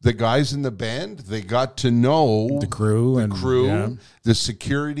the guys in the band. They got to know The crew. Yeah. the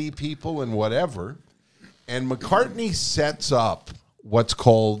security people, and whatever. And McCartney sets up what's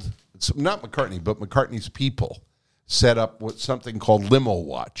called, not McCartney, but McCartney's people set up something called Limo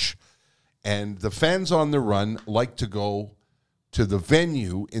Watch. And the Fans on the Run like to go to the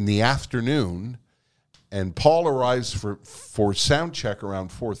venue in the afternoon, and Paul arrives for sound check around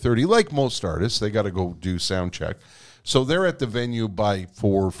 4:30. Like most artists, they got to go do sound check. So they're at the venue by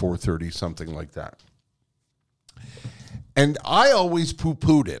 4:30, something like that. And I always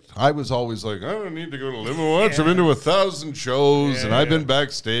poo-pooed it. I was always like, I don't need to go to Limo Watch. I'm into 1,000 shows, and I've been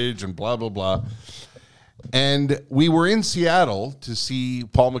backstage, and blah, blah, blah. And we were in Seattle to see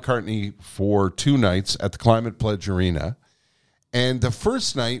Paul McCartney for 2 nights at the Climate Pledge Arena. And the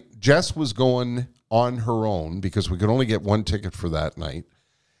first night, Jess was going on her own because we could only get 1 ticket for that night.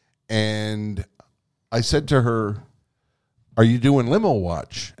 And I said to her, are you doing Limo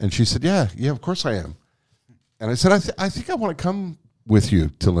Watch? And she said, yeah, of course I am. And I said, I think I want to come with you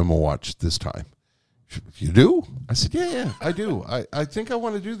to Limo Watch this time. You do? I said, yeah, I do. I think I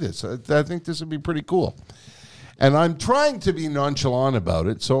want to do this. I think this would be pretty cool. And I'm trying to be nonchalant about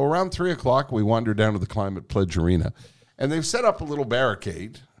it. So around 3 o'clock, we wander down to the Climate Pledge Arena. And they've set up a little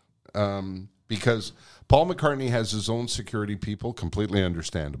barricade because Paul McCartney has his own security people, completely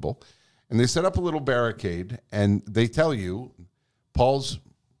understandable. And they set up a little barricade, and they tell you Paul's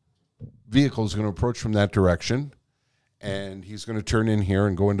vehicle is going to approach from that direction, and he's going to turn in here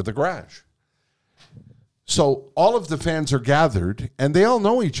and go into the garage. So all of the fans are gathered, and they all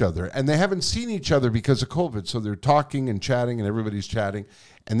know each other, and they haven't seen each other because of COVID. So they're talking and chatting, and everybody's chatting.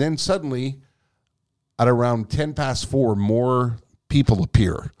 And then suddenly, at around 4:10, more people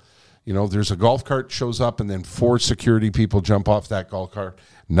appear. You know, there's a golf cart shows up, and then 4 security people jump off that golf cart.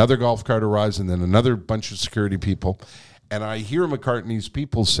 Another golf cart arrives, and then another bunch of security people. And I hear McCartney's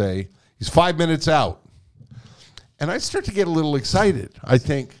people say, he's 5 minutes out. And I start to get a little excited. I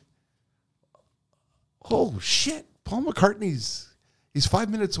think, oh, shit, Paul McCartney's, he's 5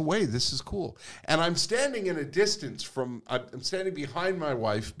 minutes away. This is cool. And I'm standing in a distance I'm standing behind my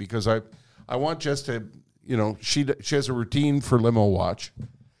wife because I want Jess to, you know, she has a routine for Limo Watch.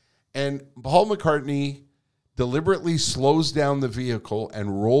 And Paul McCartney deliberately slows down the vehicle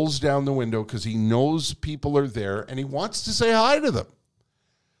and rolls down the window because he knows people are there and he wants to say hi to them.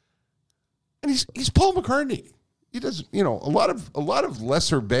 And he's Paul McCartney. He doesn't, you know, a lot of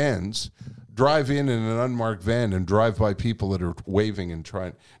lesser bands drive in an unmarked van and drive by people that are waving and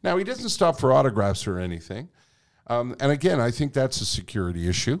trying. Now, he doesn't stop for autographs or anything. And again, I think that's a security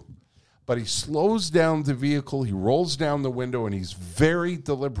issue. But he slows down the vehicle, he rolls down the window, and he's very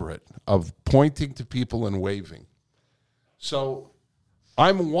deliberate of pointing to people and waving. So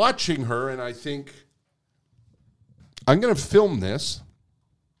I'm watching her, and I think, I'm going to film this.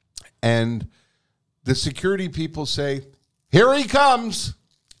 And the security people say, here he comes.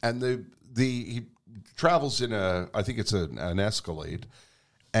 And he travels in I think it's an Escalade.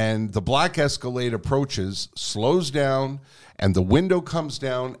 And the black Escalade approaches, slows down, and the window comes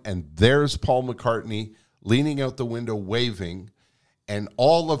down, and there's Paul McCartney leaning out the window, waving, and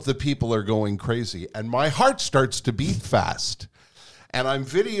all of the people are going crazy. And my heart starts to beat fast. And I'm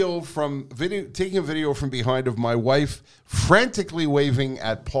taking a video from behind of my wife frantically waving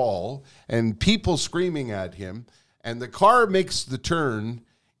at Paul and people screaming at him. And the car makes the turn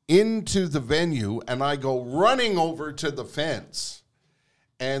into the venue, and I go running over to the fence.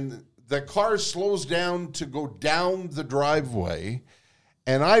 And the car slows down to go down the driveway,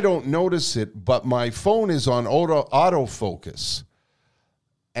 and I don't notice it, but my phone is on autofocus,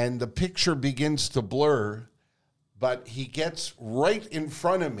 and the picture begins to blur, but he gets right in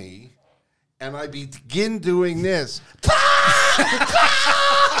front of me, and I begin doing this. Paul!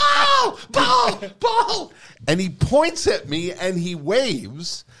 Paul! Paul! And he points at me, and he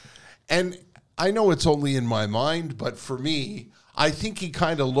waves, and I know it's only in my mind, but for me, I think he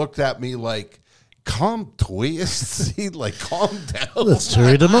kind of looked at me like, calm twist. He like, calm down. It's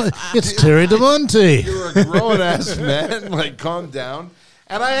Terry DeMonte. You're a grown-ass man. Like, calm down.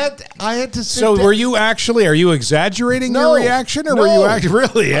 And I had to sit So down. are you exaggerating No. your reaction, or No. were you actually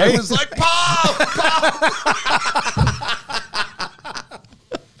really? I was like, Paul!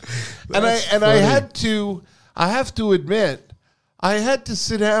 And I I have to admit, I had to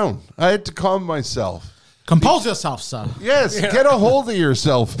sit down. I had to calm myself. Compose yourself, sir. Yes, get a hold of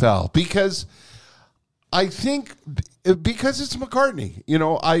yourself, pal. Because I think, because it's McCartney. You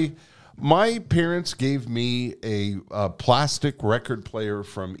know, my parents gave me a plastic record player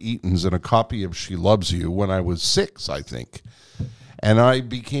from Eaton's and a copy of She Loves You when I was 6, I think. And I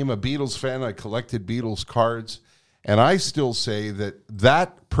became a Beatles fan. I collected Beatles cards. And I still say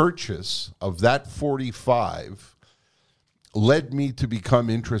that purchase of that 45 led me to become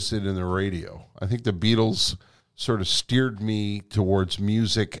interested in the radio. I think the Beatles sort of steered me towards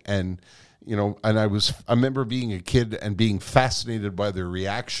music, and you know, and I remember being a kid and being fascinated by their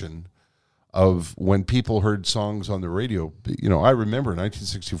reaction of when people heard songs on the radio. You know, I remember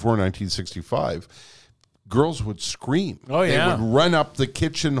 1964, 1965, girls would scream. Oh, yeah. They would run up the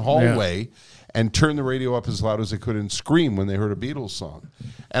kitchen hallway and turn the radio up as loud as they could and scream when they heard a Beatles song.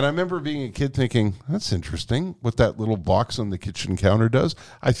 And I remember being a kid thinking, that's interesting what that little box on the kitchen counter does.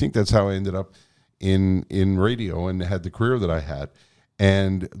 I think that's how I ended up in radio and had the career that I had.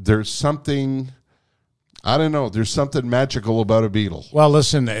 And there's something, I don't know, there's something magical about a Beatle. Well,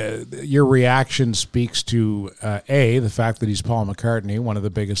 listen, your reaction speaks to, the fact that he's Paul McCartney, one of the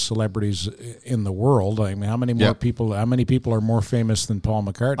biggest celebrities in the world. I mean, how many people are more famous than Paul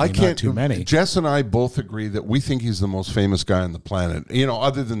McCartney? Not too many. Jess and I both agree that we think he's the most famous guy on the planet, you know,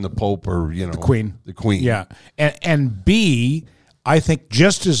 other than the Pope or, you know, The Queen. The Queen. Yeah. And B, I think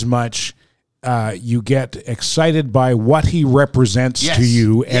just as much you get excited by what he represents to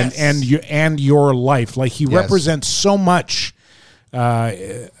you and your life. Like he represents so much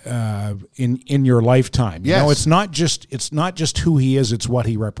in your lifetime. You know, it's not just who he is, it's what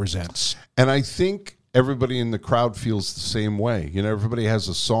he represents. And I think everybody in the crowd feels the same way. You know, everybody has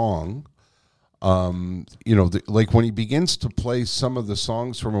a song. You know, like when he begins to play some of the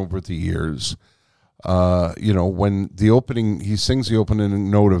songs from over the years, you know, when he sings the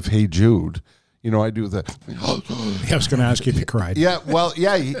opening note of Hey Jude, you know, I do the. I was going to ask you if you cried. Yeah, well,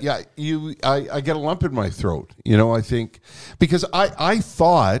 yeah. I get a lump in my throat. You know, I think because I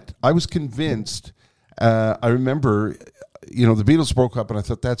was convinced. I remember, you know, the Beatles broke up, and I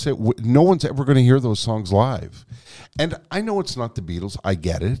thought that's it. No one's ever going to hear those songs live, and I know it's not the Beatles. I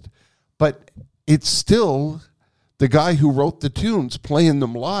get it, but it's still the guy who wrote the tunes playing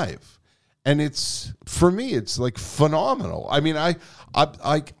them live. And it's, for me, it's like phenomenal. I mean, I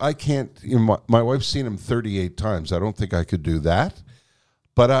can't, you know, my wife's seen him 38 times. I don't think I could do that.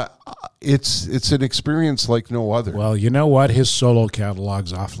 But it's an experience like no other. Well, you know what? His solo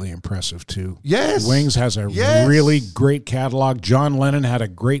catalog's awfully impressive, too. Yes. Wings has a really great catalog. John Lennon had a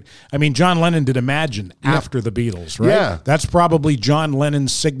great... I mean, John Lennon did Imagine after the Beatles, right? Yeah. That's probably John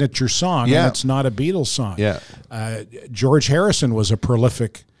Lennon's signature song, and it's not a Beatles song. Yeah. George Harrison was a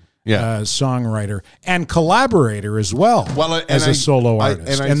prolific... songwriter and collaborator as well, as a solo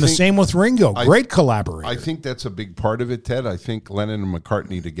artist. And the same with Ringo. Great collaborator. I think that's a big part of it, Ted. I think Lennon and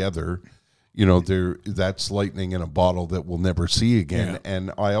McCartney together, you know, that's lightning in a bottle that we'll never see again. Yeah.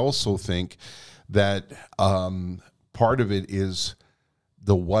 And I also think that part of it is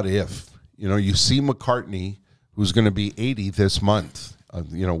the what if. You know, you see McCartney, who's going to be 80 this month.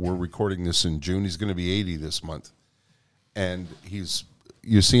 You know, we're recording this in June. He's going to be 80 this month. And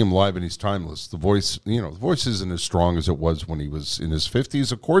you see him live and he's timeless. The voice, you know, the voice isn't as strong as it was when he was in his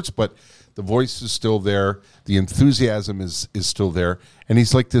 50s, of course, but the voice is still there. The enthusiasm is still there. And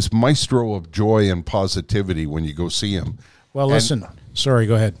he's like this maestro of joy and positivity when you go see him. Well, listen, sorry,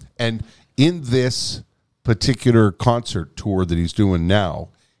 go ahead. And in this particular concert tour that he's doing now,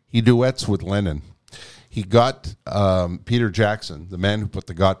 he duets with Lennon. He got Peter Jackson, the man who put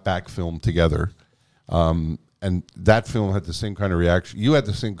the Got Back film together, and that film had the same kind of reaction. You had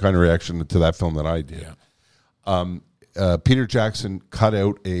the same kind of reaction to that film that I did. Yeah. Peter Jackson cut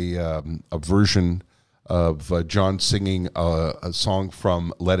out a version of John singing a song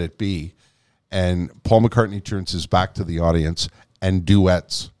from Let It Be, and Paul McCartney turns his back to the audience and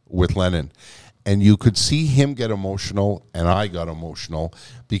duets with Lennon. And you could see him get emotional, and I got emotional,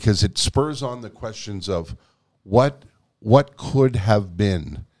 because it spurs on the questions of what could have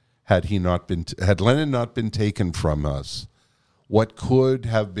been had Lennon not been taken from us. What could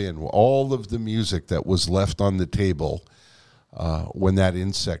have been, all of the music that was left on the table when that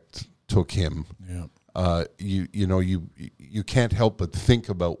insect took him. Yeah. You can't help but think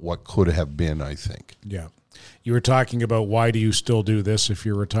about what could have been, I think. Yeah. You were talking about, why do you still do this if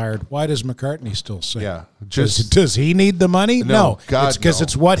you're retired? Why does McCartney still sing? Yeah, does he need the money? No, God, it's because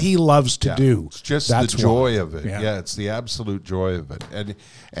it's what he loves to do. It's just the joy of it. Yeah, it's the absolute joy of it.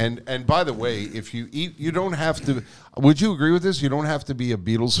 And by the way, if you eat, you don't have to. Would you agree with this? You don't have to be a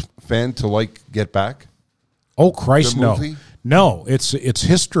Beatles fan to like Get Back. Oh, Christ, The no. movie? No, it's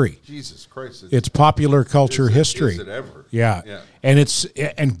history. Jesus Christ. It's popular culture history. Is it ever? Yeah. Yeah.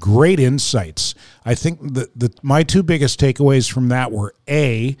 And great insights. I think my two biggest takeaways from that were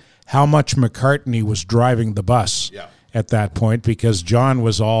A, how much McCartney was driving the bus. Yeah. At that point, because John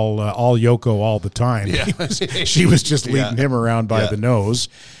was all Yoko all the time. Yeah. She was just leading him around by the nose.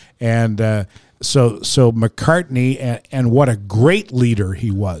 And so McCartney, and what a great leader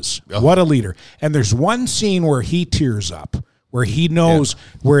he was. Oh. What a leader. And there's one scene where he tears up, where he knows,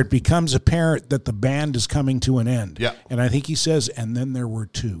 where it becomes apparent that the band is coming to an end. Yeah. And I think he says, and then there were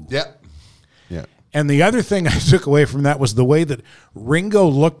two. Yeah. Yeah. And the other thing I took away from that was the way that Ringo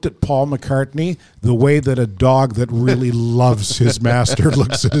looked at Paul McCartney, the way that a dog that really loves his master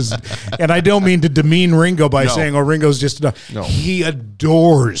looks at his... And I don't mean to demean Ringo by saying, oh, Ringo's just a dog. No. He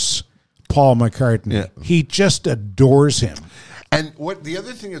adores Paul McCartney. Yeah. He just adores him. And what the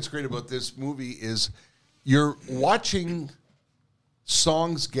other thing that's great about this movie is you're watching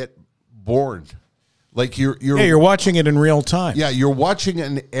songs get born. Like you're watching it in real time. Yeah, you're watching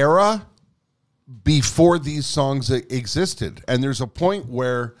an era before these songs existed. And there's a point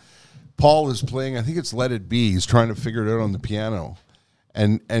where Paul is playing, I think it's Let It Be. He's trying to figure it out on the piano.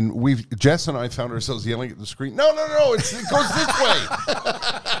 And Jess and I found ourselves yelling at the screen, no, it goes this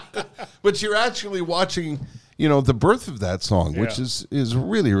way. But you're actually watching, the birth of that song, which is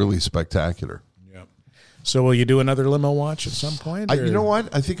really, really spectacular. Yeah. So will you do another limo watch at some point? You know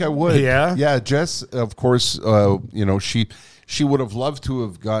what? I think I would. Yeah? Yeah, Jess, of course, she would have loved to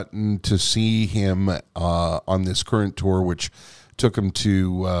have gotten to see him on this current tour, which took him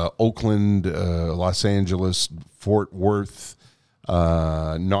to Oakland, Los Angeles, Fort Worth,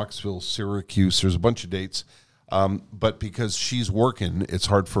 Knoxville, Syracuse. There's a bunch of dates. But because she's working, it's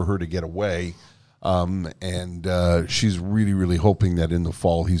hard for her to get away. And she's really, really hoping that in the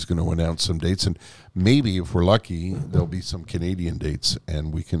fall he's going to announce some dates, and maybe if we're lucky, there'll be some Canadian dates,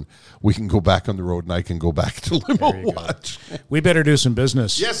 and we can go back on the road, and I can go back to Limo Watch. We better do some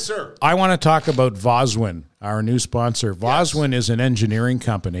business. Yes, sir. I want to talk about Voswin, our new sponsor. Voswin is an engineering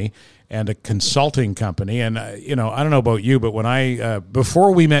company and a consulting company. And, I don't know about you, but when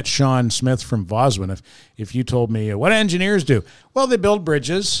before we met Sean Smith from Voswin, if you told me, what do engineers do? Well, they build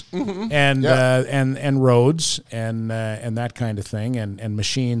bridges and roads and that kind of thing and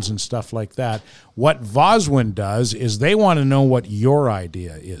machines and stuff like that. What Voswin does is they want to know what your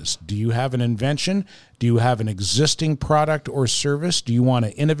idea is. Do you have an invention? Do you have an existing product or service? Do you want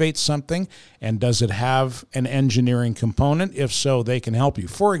to innovate something? And does it have an engineering component? If so, they can help you.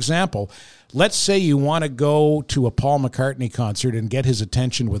 For example, let's say you want to go to a Paul McCartney concert and get his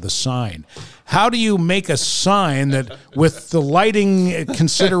attention with a sign. How do you make a sign that, with the lighting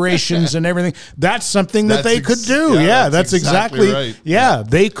considerations and everything, that's something that they could do? Yeah, that's exactly right. Yeah,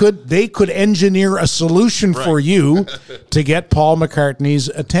 they could engineer a solution for you to get Paul McCartney's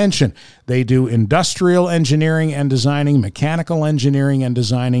attention. They do industrial engineering and designing, mechanical engineering and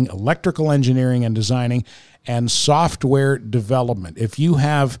designing, electrical engineering and designing, and software development. If you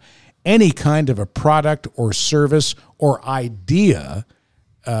have any kind of a product or service or idea,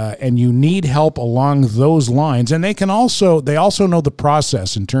 and you need help along those lines, and they also know the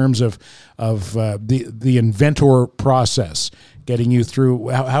process in terms of the inventor process, getting you through.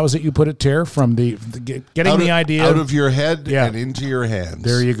 How is it you put it, Ter? From getting the idea out of your head and into your hands.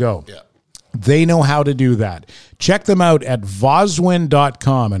 There you go. Yeah. They know how to do that. Check them out at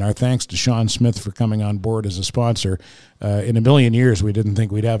Voswin.com. And our thanks to Sean Smith for coming on board as a sponsor. In a million years, we didn't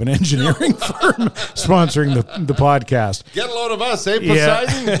think we'd have an engineering firm sponsoring the podcast. Get a load of us, eh,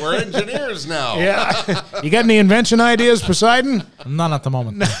 Poseidon? Yeah. We're engineers now. Yeah. You got any invention ideas, Poseidon? None at the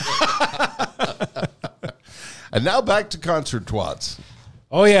moment. And now back to concert twats.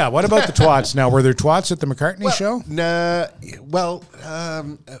 Oh, yeah. What about the twats now? Were there twats at the McCartney show? Nah. Well,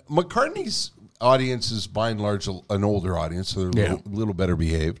 McCartney's audience is by and large an older audience, so they're a little better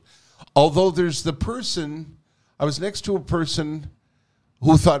behaved. Although there's the person, I was next to a person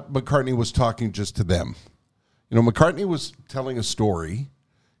who thought McCartney was talking just to them. McCartney was telling a story,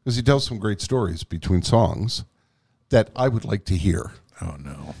 because he tells some great stories between songs, that I would like to hear. Oh,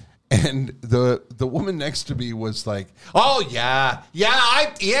 no. And the woman next to me was like, "Oh yeah,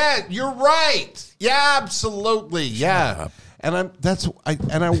 you're right, yeah, absolutely, yeah." And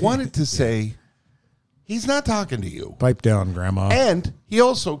I wanted to say, he's not talking to you. Pipe down, Grandma. And he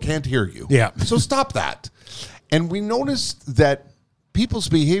also can't hear you. Yeah. So stop that. And we noticed that people's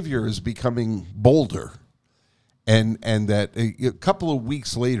behavior is becoming bolder, and that a couple of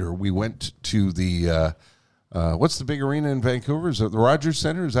weeks later we went to the. What's the big arena in Vancouver? Is it the Rogers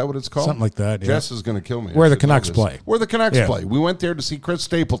Centre? Is that what it's called? Something like that, yeah. Jess is going to kill me. Where the Canucks play. Where the Canucks play. We went there to see Chris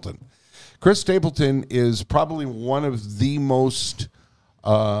Stapleton. Chris Stapleton is probably one of the most,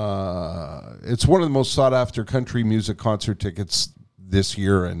 it's one of the most sought after country music concert tickets this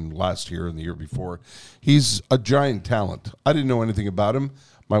year and last year and the year before. He's a giant talent. I didn't know anything about him.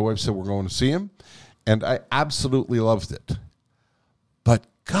 My wife said we're going to see him, and I absolutely loved it. But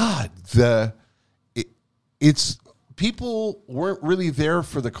God, it's people weren't really there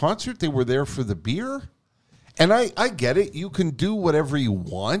for the concert. They were there for the beer. And I get it. You can do whatever you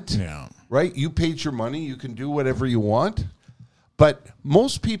want, right? You paid your money. You can do whatever you want. But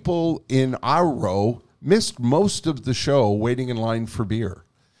most people in our row missed most of the show waiting in line for beer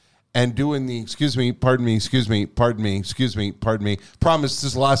and doing the, excuse me, pardon me, excuse me, pardon me, excuse me, pardon me. Promise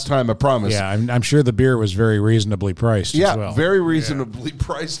this last time, I promise. Yeah, I'm sure the beer was very reasonably priced as well. Yeah, very reasonably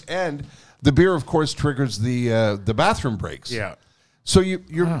priced. And the beer, of course, triggers the bathroom breaks. Yeah. So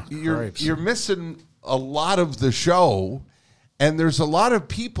you're missing a lot of the show, and there's a lot of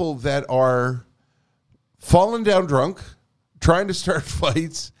people that are falling down drunk, trying to start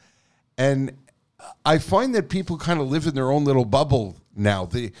fights, and I find that people kind of live in their own little bubble now.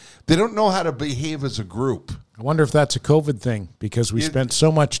 They don't know how to behave as a group. I wonder if that's a COVID thing, because we spent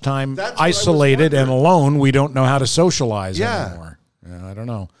so much time That's isolated and alone, we don't know how to socialize anymore. Yeah, I don't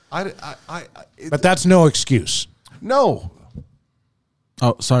know. But that's no excuse. No.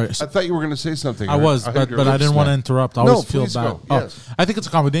 Oh, sorry. I thought you were going to say something. I was, but I didn't want to interrupt. I always feel please bad. go. Yes. I think it's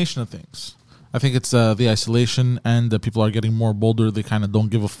a combination of things. I think it's the isolation, and the people are getting more bolder. They kind of don't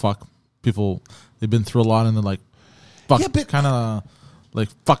give a fuck. People, they've been through a lot, and they're like, fuck, kind of like,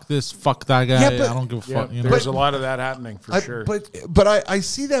 fuck this, fuck that guy. I don't give a fuck. You know? There's a lot of that happening for sure. But I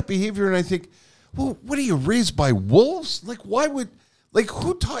see that behavior, and I think, well, what are you, raised by wolves? Like, why would, like,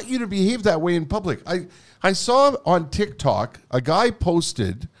 who taught you to behave that way in public? I saw on TikTok, a guy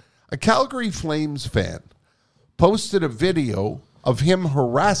posted, a Calgary Flames fan, posted a video of him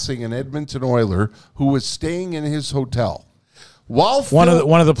harassing an Edmonton Oiler who was staying in his hotel. While one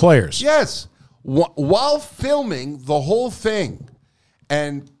of the players. Yes. While filming the whole thing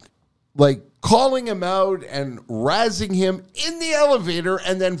and, like, calling him out and razzing him in the elevator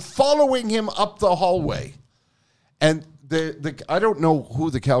and then following him up the hallway. And I don't know who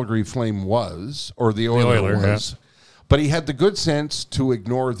the Calgary Flame was or the Oiler was, but he had the good sense to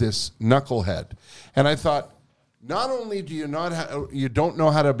ignore this knucklehead. And I thought, not only do you don't know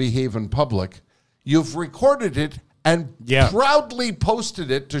how to behave in public, you've recorded it and proudly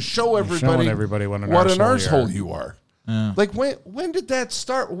posted it to show everybody what an arsehole you are. Yeah. Like, when did that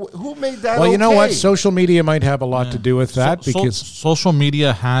start? Who made that? Well, you know what? Social media might have a lot to do with that, because social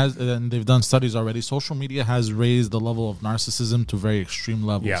media has, and they've done studies already, social media has raised the level of narcissism to very extreme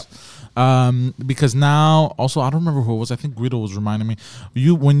levels. Yeah. Because now, also, I don't remember who it was. I think Guido was reminding me.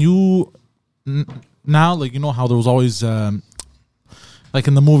 Now, like, you know how there was always, like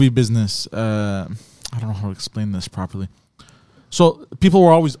in the movie business, I don't know how to explain this properly. So people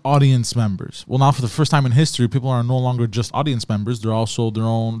were always audience members. Well, now for the first time in history, people are no longer just audience members. They're also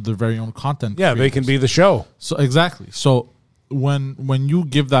their very own content creators. They can be the show. So exactly. So when you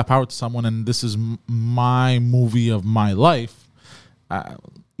give that power to someone, and this is my movie of my life,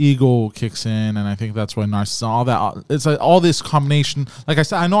 ego kicks in, and I think that's why narcissism, all that, it's like all this combination. Like I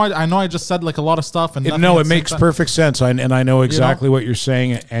said, I know I just said like a lot of stuff, and no, it makes perfect sense, and I know exactly what you're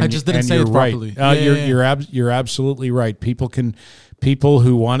saying. And I just didn't say it properly. You're absolutely right. People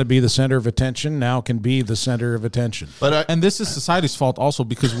who want to be the center of attention now can be the center of attention. And this is society's fault also,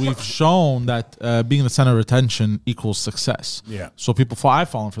 because we've shown that being the center of attention equals success. Yeah. So I've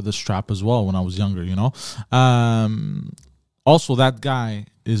fallen for this trap as well when I was younger. You know. Also, that guy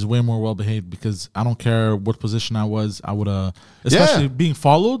is way more well behaved, because I don't care what position I was, I would have, especially being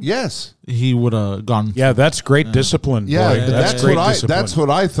followed. Yes, he would have gone. Yeah, that's great discipline. Yeah, that's great discipline. That's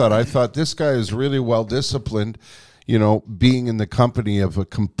what I thought. I thought this guy is really well disciplined. You know, being in the company of a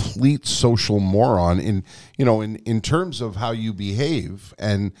complete social moron in terms of how you behave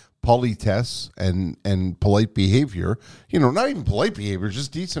and politesse and polite behavior. You know, not even polite behavior,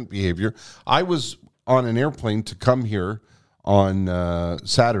 just decent behavior. I was on an airplane to come here on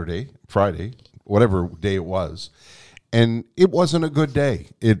Friday, whatever day it was, and it wasn't a good day.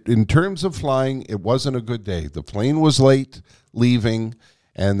 In terms of flying, it wasn't a good day. The plane was late leaving,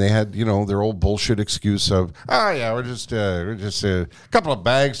 and they had, their old bullshit excuse of, we're just a couple of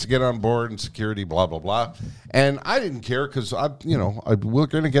bags to get on board and security, blah, blah, blah. And I didn't care, because we're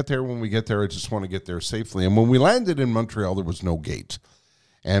going to get there when we get there. I just want to get there safely. And when we landed in Montreal, there was no gate.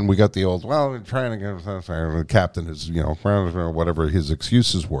 And we got the old, we're trying to get, the captain is, whatever his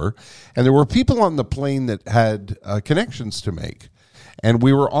excuses were. And there were people on the plane that had connections to make. And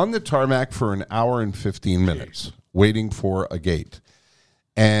we were on the tarmac for an hour and 15 minutes waiting for a gate.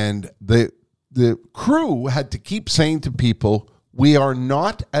 And the crew had to keep saying to people, we are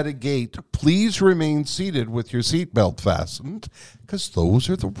not at a gate. Please remain seated with your seatbelt fastened, because those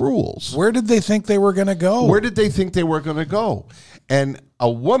are the rules. Where did they think they were going to go? Where did they think they were going to go? And a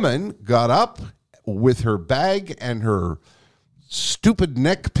woman got up with her bag and her stupid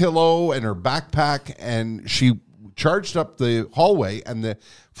neck pillow and her backpack, and she charged up the hallway, and the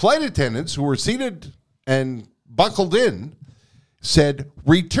flight attendants who were seated and buckled in said,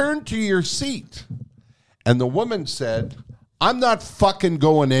 return to your seat. And the woman said, I'm not fucking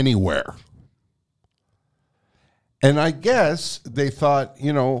going anywhere. And I guess they thought,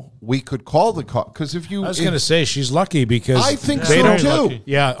 we could call the cop. Because if you... I was going to say, she's lucky because... I think they so, don't, too.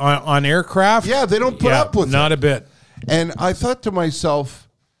 Yeah, on aircraft... Yeah, they don't put up with it. Not a bit. And I thought to myself,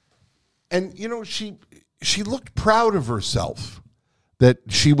 and, she looked proud of herself that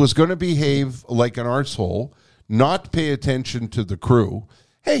she was going to behave like an arsehole, not pay attention to the crew.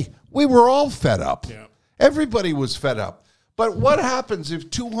 Hey, we were all fed up. Yeah. Everybody was fed up. But what happens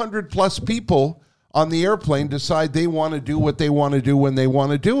if 200 plus people on the airplane decide they want to do what they want to do when they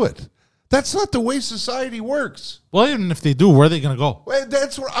want to do it? That's not the way society works. Well, even if they do, where are they going to go? Well,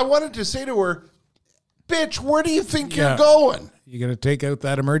 that's what I wanted to say to her. Bitch, where do you think you're going? You're going to take out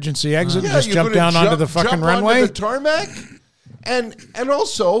that emergency exit and Yeah, just jump down onto the fucking jump runway? onto the tarmac? And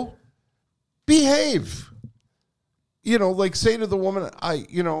also, behave. Like say to the woman,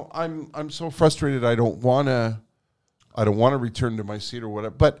 I'm so frustrated. I don't want to return to my seat or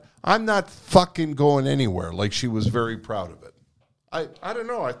whatever. But I'm not fucking going anywhere. Like she was very proud of it. I don't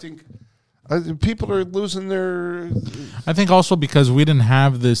know. I think people are losing their. I think also because we didn't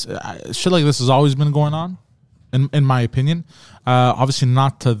have this shit like this has always been going on, in my opinion. Obviously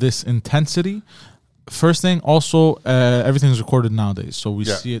not to this intensity. First thing, also everything's recorded nowadays, so we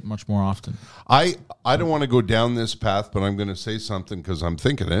see it much more often. I don't want to go down this path, but I'm going to say something because I'm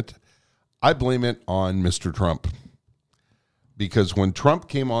thinking it. I blame it on Mr. Trump. Because when Trump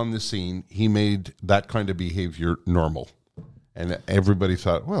came on the scene, he made that kind of behavior normal. And everybody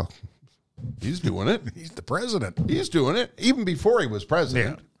thought, well, he's doing it. He's the president. He's doing it. Even before he was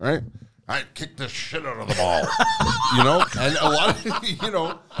president, right? I kicked the shit out of the ball. And a lot of, you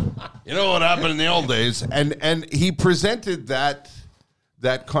know what happened in the old days. And he presented that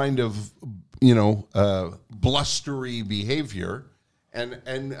kind of, blustery behavior.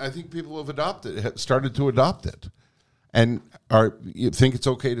 And I think people have started to adopt it. And you think it's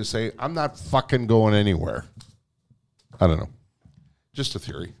okay to say, I'm not fucking going anywhere? I don't know. Just a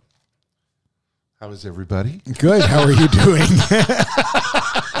theory. How is everybody? Good. How are you doing?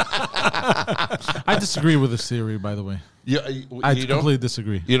 I disagree with this theory, by the way. I completely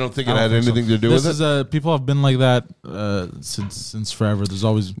disagree. You don't think it had anything to do with it? People have been like that since forever. There's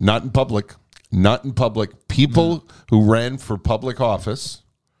always... Not in public. Not in public. People who ran for public office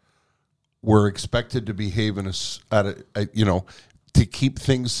were expected to behave to keep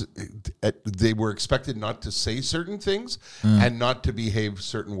things, they were expected not to say certain things and not to behave a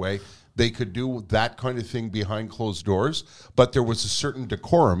certain way. They could do that kind of thing behind closed doors, but there was a certain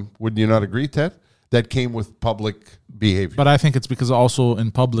decorum, wouldn't you not agree, Ted, that came with public behavior? But I think it's because also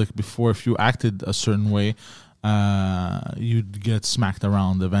in public, before, if you acted a certain way, you'd get smacked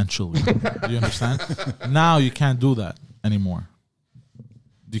around eventually. Do you understand? Now you can't do that anymore.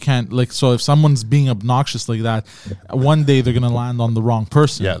 You can't, so if someone's being obnoxious like that, one day they're going to land on the wrong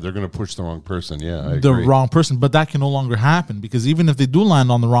person. Yeah, they're going to push the wrong person. Yeah, I the agree. wrong person. But that can no longer happen because even if they do land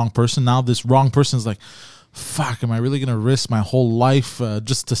on the wrong person, now this wrong person is like, fuck, am I really going to risk my whole life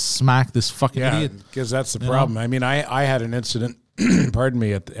just to smack this fucking idiot? Because that's the problem. I mean, I had an incident, pardon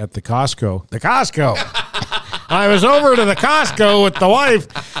me, at the Costco. The Costco! I was over to the Costco with the wife.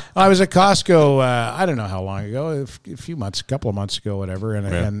 I was at Costco. I don't know how long ago, a few months, a couple of months ago, whatever.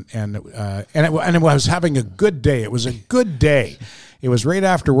 And I was having a good day. It was a good day. It was right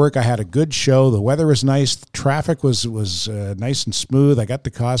after work. I had a good show. The weather was nice. The traffic was nice and smooth. I got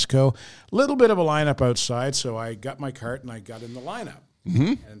to Costco. A little bit of a lineup outside, so I got my cart and I got in the lineup.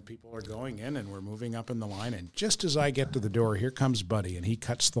 Mm-hmm. And people are going in and we're moving up in the line. And just as I get to the door, here comes Buddy, and he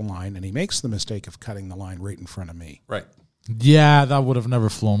cuts the line, and he makes the mistake of cutting the line right in front of me. Right. Yeah, that would have never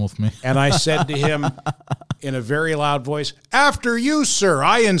flown with me. And I said to him in a very loud voice, "After you, sir,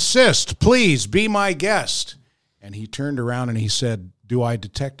 I insist. Please be my guest." And he turned around and he said, "Do I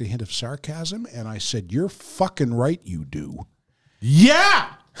detect a hint of sarcasm?" And I said, "You're fucking right, you do."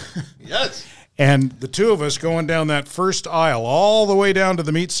 Yeah! Yes. And the two of us going down that first aisle all the way down to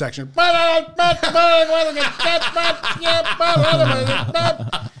the meat section.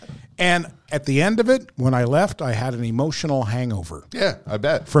 And at the end of it, when I left, I had an emotional hangover. Yeah, I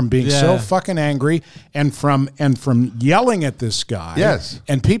bet. From being so fucking angry and from yelling at this guy. Yes.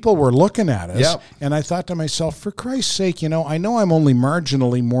 And people were looking at us. Yep. And I thought to myself, for Christ's sake, I know I'm only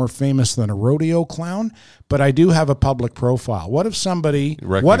marginally more famous than a rodeo clown, but I do have a public profile. What if somebody,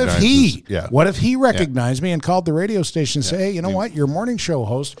 what if he recognized me and called the radio station and say, hey, you know what? Your morning show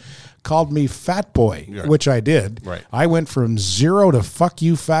host called me fat boy, which I did. Right. I went from 0 to fuck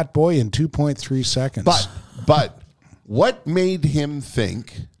you fat boy in 2.3 seconds. But what made him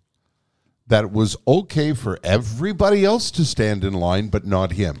think that it was okay for everybody else to stand in line, but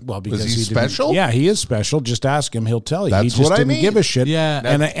not him? Well, because was he special? Yeah, he is special. Just ask him; he'll tell you. That's he just what I didn't mean. give a shit. Yeah,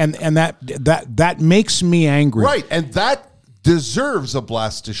 and that makes me angry. Right, and that deserves a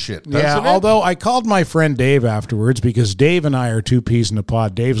blast of shit. Yeah, although I called my friend Dave afterwards because Dave and I are two peas in a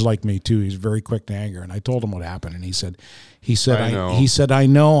pod. Dave's like me too. He's very quick to anger, and I told him what happened, and he said, I know. And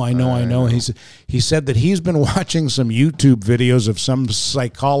he said that he's been watching some YouTube videos of some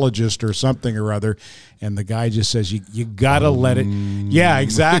psychologist or something or other, and the guy just says you gotta let it. Yeah,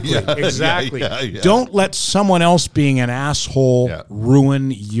 exactly, exactly. Yeah. Don't let someone else being an asshole ruin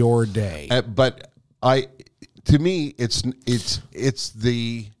your day. To me, it's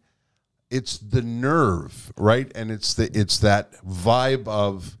the nerve, right? And it's that vibe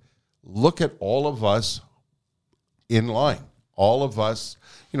of look at all of us in line. All of us,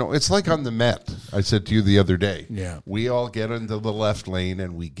 it's like on the Met. I said to you the other day, we all get into the left lane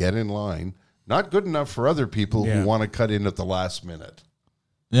and we get in line. Not good enough for other people who want to cut in at the last minute.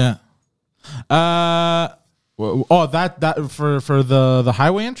 Yeah. That for the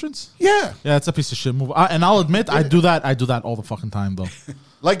highway entrance? Yeah. Yeah, it's a piece of shit move. And I'll admit, I do that all the fucking time, though.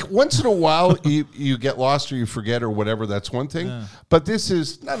 Like, once in a while, you get lost or you forget or whatever. That's one thing. Yeah. But this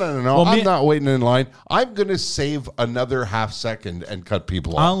is, no. Well, I'm not waiting in line. I'm going to save another half second and cut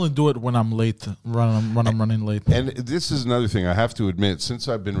people off. I only do it when I'm late, when I'm running late. And this is another thing I have to admit. Since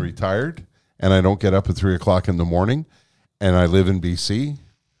I've been retired and I don't get up at 3 o'clock in the morning and I live in BC,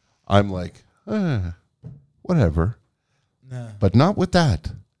 I'm like, whatever. Nah. But not with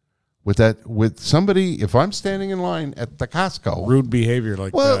that. With somebody, if I'm standing in line at the Costco. Rude behavior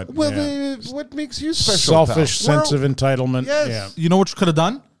like that. Well, what makes you special? Selfish sense of entitlement. Yes. Yeah. You know what you could have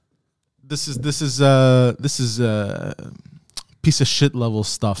done? This is piece of shit level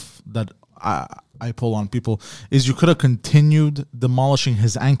stuff that I pull on people. Is you could have continued demolishing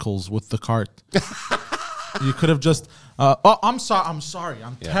his ankles with the cart. You could have just. I'm sorry.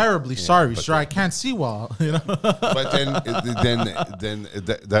 I'm terribly sorry, sir. I can't see well. But then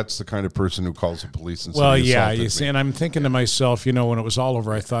that's the kind of person who calls the police and says, "Well, yeah, you see." And I'm thinking to myself, when it was all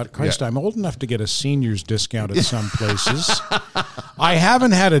over, I thought, Christ, I'm old enough to get a senior's discount at some places. I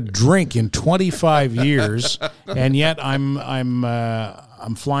haven't had a drink in 25 years, and yet I'm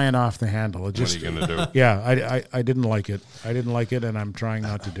flying off the handle. What are you going to do? Yeah, I didn't like it. And I'm trying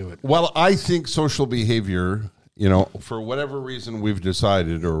not to do it. Well, I think social behavior, for whatever reason we've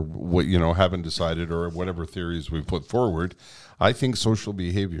decided or what, haven't decided or whatever theories we've put forward, I think social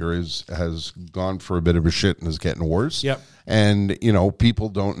behavior has gone for a bit of a shit and is getting worse. Yep. And, people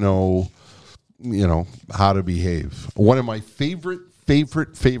don't know, how to behave. One of my favorite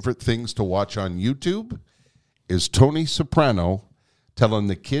things to watch on YouTube is Tony Soprano telling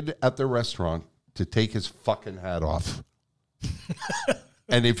the kid at the restaurant to take his fucking hat off.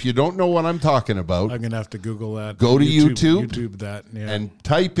 And if you don't know what I'm talking about, I'm going to have to Google that. Go to YouTube. YouTube that, and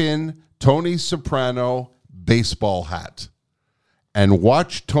type in Tony Soprano baseball hat. And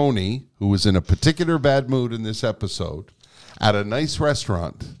watch Tony, who was in a particular bad mood in this episode, at a nice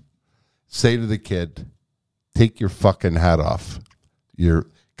restaurant, say to the kid, take your fucking hat off.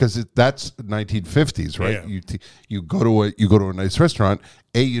 Because that's 1950s, right? Yeah. You go to a nice restaurant.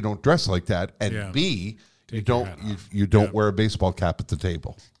 A, you don't dress like that, and B, you don't wear a baseball cap at the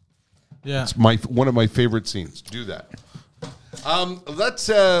table. Yeah, it's one of my favorite scenes. Do that.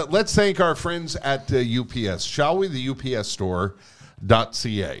 Let's thank our friends at UPS, shall we? The UPS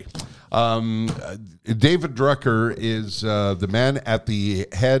Store.ca. David Drucker is the man at the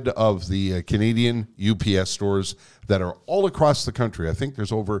head of the Canadian UPS stores that are all across the country. I think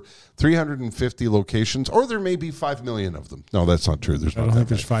there's over 350 locations, or there may be 5 million of them. No, that's not true. I don't think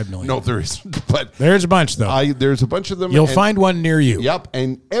there's 5 million. No, there isn't. But there's a bunch, though. There's a bunch of them. You'll find one near you. Yep,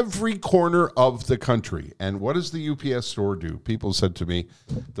 and every corner of the country. And what does the UPS store do? People said to me,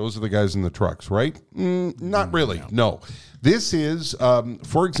 those are the guys in the trucks, right? Not really. No. This is,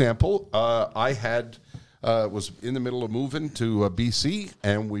 for example, I was in the middle of moving to BC,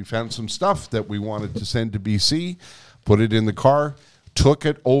 and we found some stuff that we wanted to send to BC, put it in the car, took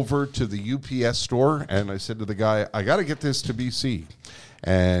it over to the UPS store, and I said to the guy, I got to get this to BC.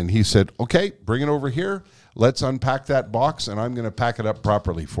 And he said, okay, bring it over here. Let's unpack that box, and I'm going to pack it up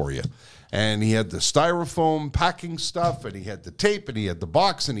properly for you. And he had the styrofoam packing stuff, and he had the tape, and he had the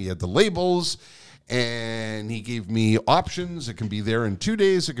box, and he had the labels. And he gave me options. It can be there in 2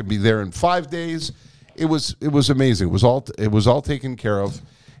 days. It can be there in 5 days. It was amazing. It was all taken care of.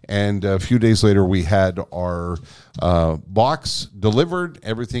 And a few days later, we had our box delivered,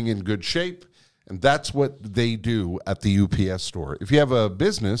 everything in good shape. And that's what they do at the UPS store. If you have a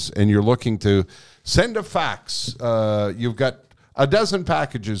business and you're looking to send a fax, you've got a dozen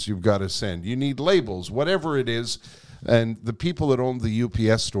packages you've got to send. You need labels, whatever it is. And the people that own the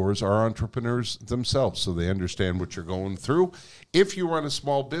UPS stores are entrepreneurs themselves, so they understand what you're going through. If you run a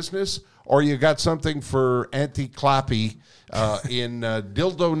small business or you got something for Auntie Clappy in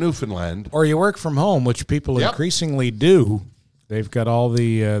Dildo, Newfoundland. Or you work from home, which people increasingly do. They've got all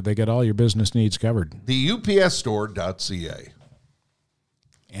they got all your business needs covered. The UPSstore.ca.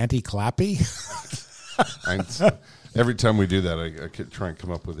 Auntie Clappy? Every time we do that, I could try and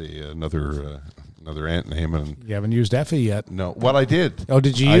come up with another ant name. And you haven't used Effie yet. No. Well, I did. Oh,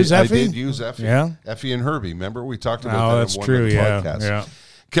 did you use Effie? I did use Effie. Yeah. Effie and Herbie. Remember? We talked about that that's in one true, of the yeah.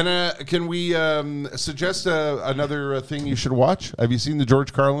 podcasts. Can we suggest another thing you should watch? Have you seen the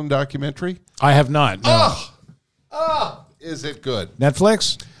George Carlin documentary? I have not. No. Is it good?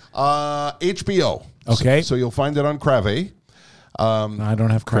 Netflix? HBO. Okay. So you'll find it on Crave. I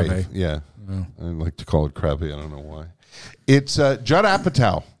don't have Crave. Yeah. I like to call it Crave. I don't know why. It's Judd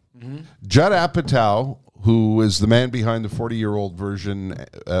Apatow. Mm-hmm. Judd Apatow, who is the man behind the 40-year-old Virgin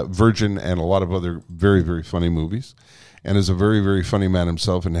and a lot of other very, very funny movies, and is a very, very funny man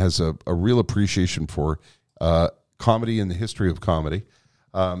himself and has a real appreciation for comedy and the history of comedy.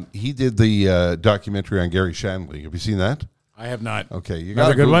 He did the documentary on Gary Shandling. Have you seen that? I have not. Okay, you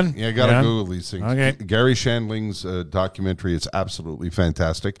got a good one. Yeah, you got to Google these things. Okay. Gary Shandling's documentary is absolutely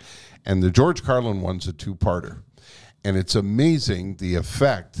fantastic, and the George Carlin one's a two-parter, and it's amazing the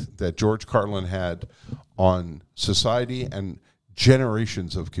effect that George Carlin had on society and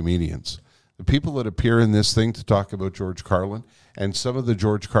generations of comedians. The people that appear in this thing to talk about George Carlin, and some of the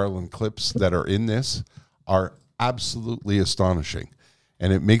George Carlin clips that are in this are absolutely astonishing,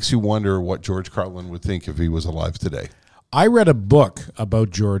 and it makes you wonder what George Carlin would think if he was alive today. I read a book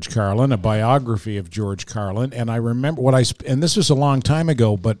about George Carlin, a biography of George Carlin, and I remember and this was a long time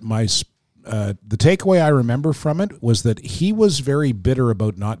ago, but the takeaway I remember from it was that he was very bitter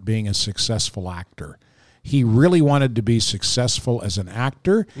about not being a successful actor. He really wanted to be successful as an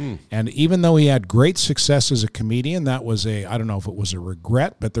actor, and even though he had great success as a comedian, that was I don't know if it was a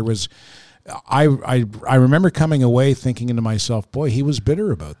regret, but there was... I remember coming away thinking to myself, boy, he was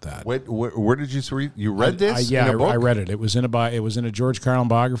bitter about that. Wait, where did you read? You read this? I read it. It was in a George Carlin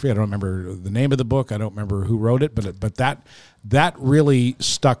biography. I don't remember the name of the book. I don't remember who wrote it, but that really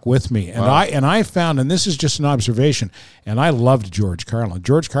stuck with me. And I found, and this is just an observation, and I loved George Carlin.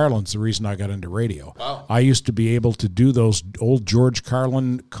 George Carlin's the reason I got into radio. Wow. I used to be able to do those old George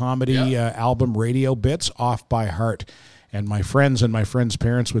Carlin comedy album radio bits off by heart. And my friends and my friends'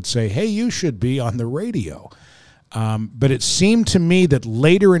 parents would say, hey, you should be on the radio. But it seemed to me that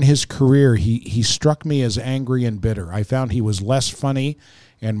later in his career, he struck me as angry and bitter. I found he was less funny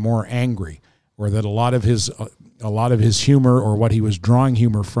and more angry, or that a lot of his humor or what he was drawing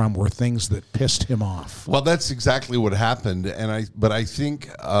humor from were things that pissed him off. Well, that's exactly what happened. But I think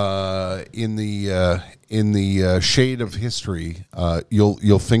in the shade of history,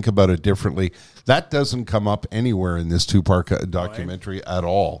 you'll think about it differently. That doesn't come up anywhere in this two-part documentary at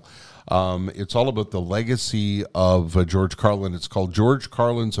all. It's all about the legacy of George Carlin. It's called George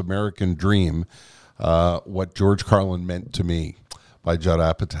Carlin's American Dream, What George Carlin Meant to Me, by Judd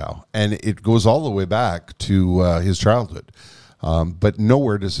Apatow. And it goes all the way back to his childhood. But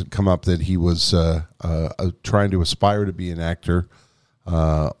nowhere does it come up that he was trying to aspire to be an actor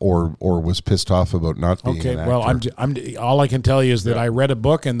or was pissed off about not being an actor. Well, I'm all I can tell you is that I read a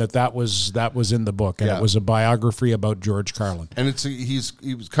book and that was in the book, and it was a biography about George Carlin. And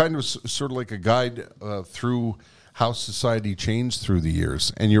he was kind of sort of like a guide through how society changed through the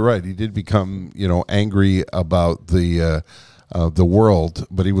years. And you're right, he did become angry about the world,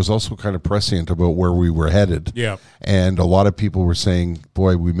 but he was also kind of prescient about where we were headed. Yeah. And a lot of people were saying,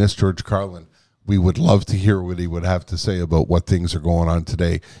 boy, we miss George Carlin. We would love to hear what he would have to say about what things are going on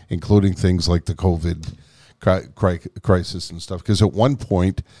today, including things like the COVID crisis and stuff. Because at one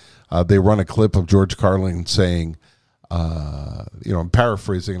point, they run a clip of George Carlin saying, I'm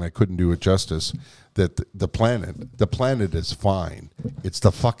paraphrasing and I couldn't do it justice, that the planet is fine. It's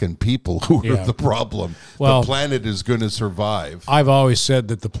the fucking people who are the problem. Well, the planet is going to survive. I've always said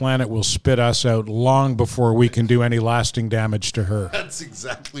that the planet will spit us out long before we can do any lasting damage to her. That's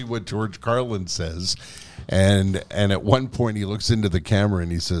exactly what George Carlin says. And at one point he looks into the camera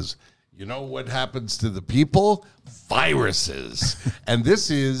and he says, you know what happens to the people? Viruses. And this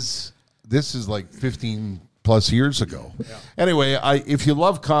is like 15 plus years ago. Yeah. Anyway, if you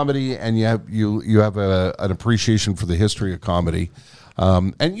love comedy and you have an appreciation for the history of comedy,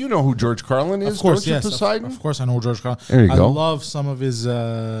 and you know who George Carlin is, of course, yes, of course I know George Carlin. There you go. I love some of his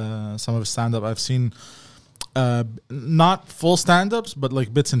stand up. I've seen not full stand ups, but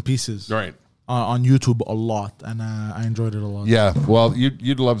like bits and pieces. Right. On YouTube a lot, and I enjoyed it a lot. Yeah, well,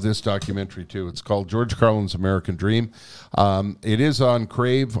 you'd love this documentary too. It's called George Carlin's American Dream. It is on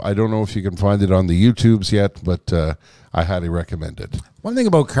Crave. I don't know if you can find it on the YouTubes yet, but I highly recommend it. One thing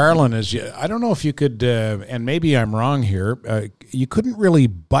about Carlin is, I don't know if you could, and maybe I'm wrong here, you couldn't really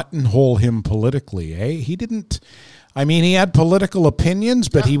buttonhole him politically, eh? He didn't... I mean, he had political opinions,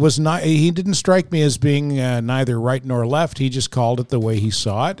 but he was not. He didn't strike me as being neither right nor left. He just called it the way he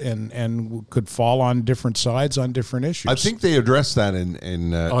saw it, and could fall on different sides on different issues. I think they addressed that in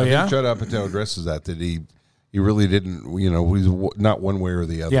I think Judd Apatow addresses that he really didn't. He's not one way or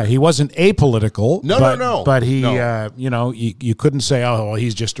the other. Yeah, he wasn't apolitical. No. But he, you couldn't say, oh, well,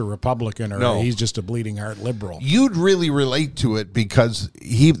 he's just a Republican or he's just a bleeding heart liberal. You'd really relate to it because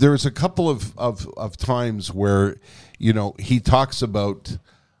there was a couple of times where, he talks about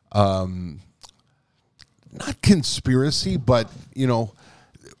not conspiracy, but,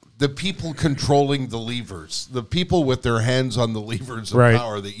 the people controlling the levers, the people with their hands on the levers of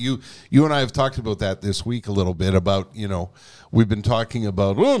power. That you and I have talked about that this week a little bit about, we've been talking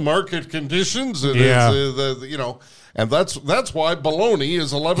about market conditions and and that's why bologna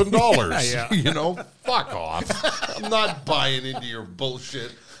is $11. Fuck off. I'm not buying into your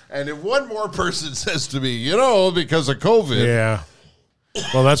bullshit. And if one more person says to me, because of COVID. Yeah.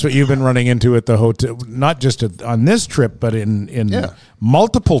 Well, that's what you've been running into at the hotel, not just on this trip, but in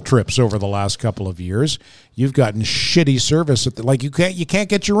multiple trips over the last couple of years. You've gotten shitty service at you can't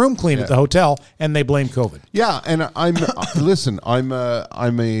get your room clean at the hotel, and they blame COVID. Yeah, and I'm listen. I'm a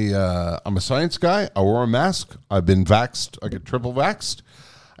science guy. I wore a mask. I've been vaxxed. I get triple vaxxed.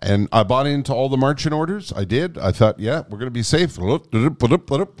 And I bought into all the marching orders. I did. I thought, we're going to be safe. Did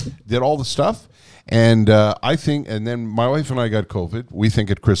all the stuff. And I think, and then my wife and I got COVID. We think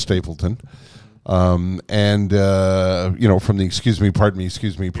at Chris Stapleton. From the excuse me, pardon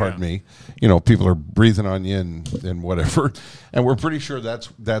me, people are breathing on you and whatever. And we're pretty sure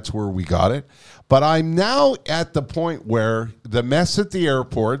that's where we got it. But I'm now at the point where the mess at the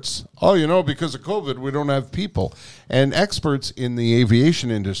airports, because of COVID, we don't have people. And experts in the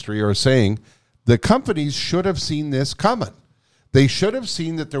aviation industry are saying the companies should have seen this coming. They should have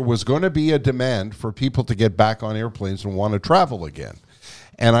seen that there was going to be a demand for people to get back on airplanes and want to travel again.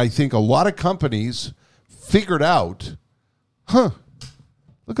 And I think a lot of companies figured out, look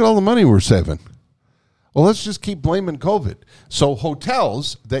at all the money we're saving. Well, let's just keep blaming COVID. So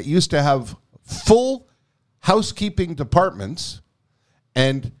hotels that used to have full housekeeping departments,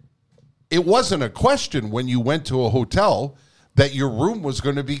 and it wasn't a question when you went to a hotel that your room was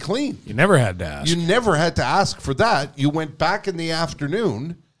going to be clean. You never had to ask. You never had to ask for that. You went back in the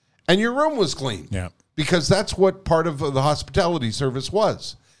afternoon, and your room was clean. Yeah. Because that's what part of the hospitality service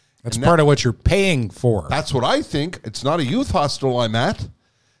was. That's part of what you're paying for. That's what I think. It's not a youth hostel I'm at.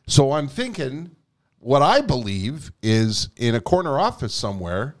 So I'm thinking what I believe is in a corner office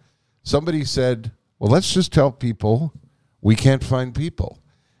somewhere, somebody said, well, let's just tell people we can't find people.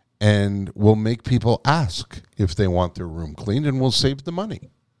 And we'll make people ask if they want their room cleaned, and we'll save the money.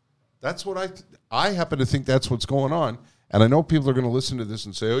 That's what I happen to think that's what's going on. And I know people are going to listen to this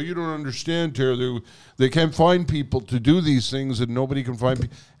and say, oh, you don't understand, Terry. They can't find people to do these things, and nobody can find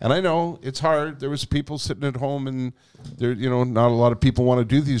people. And I know it's hard. There was people sitting at home, and there, not a lot of people want to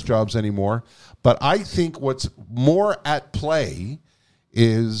do these jobs anymore. But I think what's more at play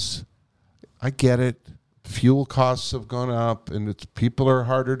is, I get it. Fuel costs have gone up, and people are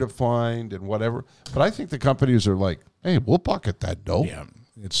harder to find and whatever. But I think the companies are like, hey, we'll pocket that dough. Yeah,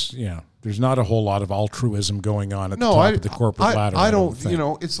 there's not a whole lot of altruism going on at the top of the corporate ladder. I don't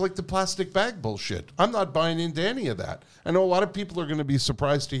it's like the plastic bag bullshit. I'm not buying into any of that. I know a lot of people are going to be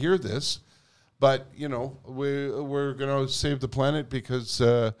surprised to hear this, but, we're going to save the planet because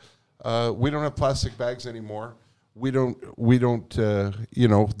we don't have plastic bags anymore. The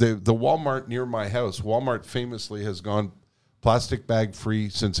Walmart near my house, Walmart famously has gone plastic bag free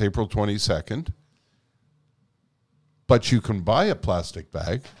since April 22nd. but you can buy a plastic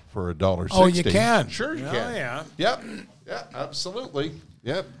bag for $1.60. Oh, you can? Sure you Oh, can. yeah. Yep. Yeah, absolutely.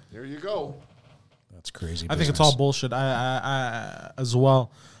 Yep. There you go. That's crazy. I think it's all bullshit. I as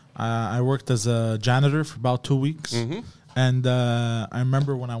well. I worked as a janitor for about 2 weeks, and I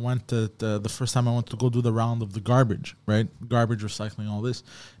remember when I went to the first time I went to go do the round of the garbage, right? Garbage, recycling, all this.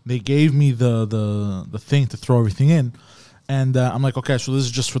 They gave me the thing to throw everything in, and I'm like, okay, so this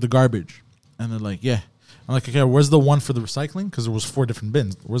is just for the garbage, and they're like, yeah. I'm like, okay, where's the one for the recycling? Because there was 4 different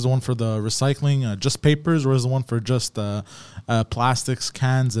bins. Where's the one for the recycling, just papers? Where's the one for just plastics,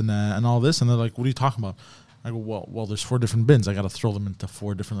 cans, and all this? And they're like, what are you talking about? I go, well, there's 4 different bins. I got to throw them into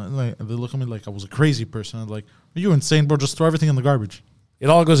 4 different. Like, they look at me like I was a crazy person. I'm like, are you insane, bro? Just throw everything in the garbage. It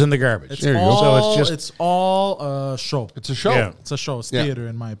all goes in the garbage. It's all, So it's all show. It's a show. Yeah. It's a show. It's Yeah. theater,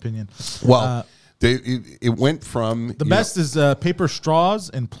 in my opinion. Well, it went from The best is paper straws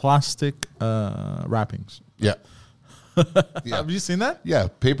and plastic wrappings. Yeah. Yeah. Have you seen that? Yeah,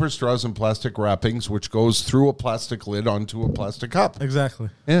 paper straws and plastic wrappings, which goes through a plastic lid onto a plastic cup. Exactly.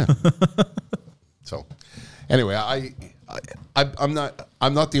 Yeah. So, anyway, I'm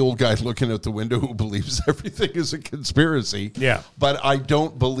not the old guy looking out the window who believes everything is a conspiracy. Yeah. But I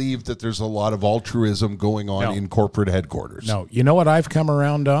don't believe that there's a lot of altruism going on No. in corporate headquarters. No, you know what I've come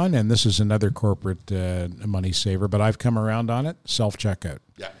around on, and this is another corporate money saver, but I've come around on it. Self-checkout.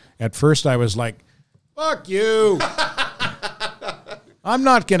 Yeah. At first, I was like, "Fuck you." I'm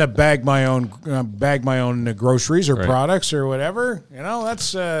not going to bag my own groceries or products or whatever. You know,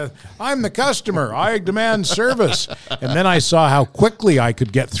 that's I'm the customer. I demand service. And then I saw how quickly I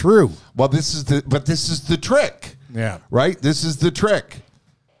could get through. Well, this is the trick. Yeah. Right? This is the trick.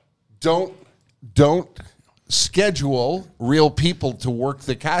 Don't schedule real people to work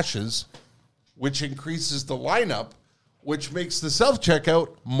the caches, which increases the lineup, which makes the self-checkout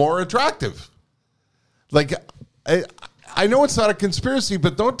more attractive. Like, I know it's not a conspiracy,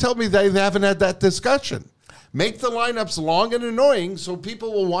 but don't tell me they haven't had that discussion. Make the lineups long and annoying so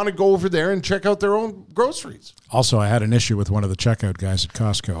people will want to go over there and check out their own groceries. Also, I had an issue with one of the checkout guys at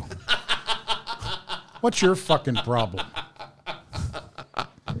Costco. What's your fucking problem?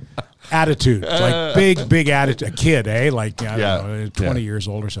 Attitude. Like big attitude. A kid, eh? Like, I don't know, 20 years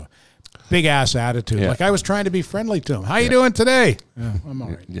old or so. Big ass attitude. Yeah. Like I was trying to be friendly to him. How you doing today? Yeah, I'm all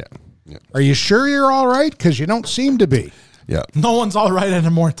right. Yeah. Are you sure you're all right? Because you don't seem to be. Yeah. No one's all right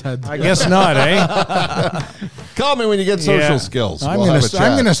anymore, Ted. I guess not, eh? Call me when you get social Yeah. skills. I'm We'll gonna have a chat.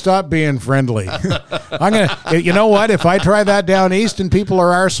 I'm gonna stop being friendly. You know what? If I try that down east and people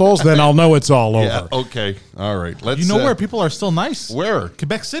are arseholes, then I'll know it's all over. Yeah. Okay. All right. Let's. You know where people are still nice? Where?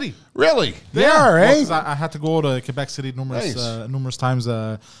 Quebec City. Really? They are, eh? 'Cause I had to go to Quebec City numerous times.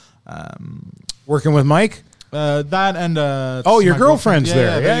 Working with Mike? That and Oh, see your my girlfriend's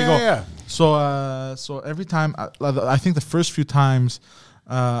girlfriend. there. you Yeah, go. yeah. So every time, I think the first few times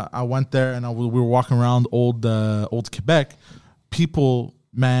I went there and we were walking around old Quebec, people,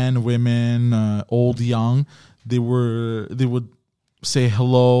 men, women, old, young, they would say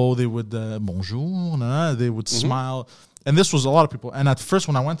hello, they would bonjour, they would smile. And this was a lot of people. And at first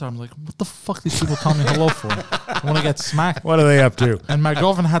when I went there, I'm like, what the fuck these people telling me hello for? I want to get smacked. What are they up to? And my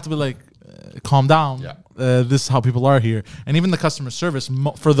girlfriend had to be like, calm down. Yeah. This is how people are here. And even the customer service,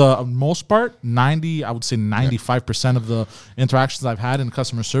 for the most part, I would say 95% of the interactions I've had in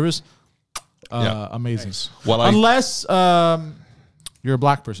customer service, amazing. Nice. Well, unless you're a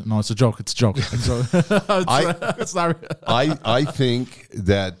black person. No, it's a joke. It's a joke. It's not. I think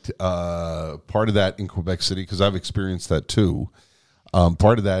that part of that in Quebec City, because I've experienced that too,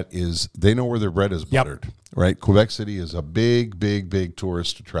 part of that is they know where their bread is buttered, right? Quebec City is a big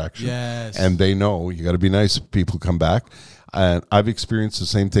tourist attraction. Yes. And they know you got to be nice if people come back. And I've experienced the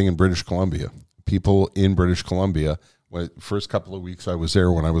same thing in British Columbia. People in British Columbia, first couple of weeks I was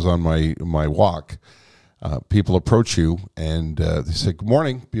there when I was on my walk, people approach you and they say, "Good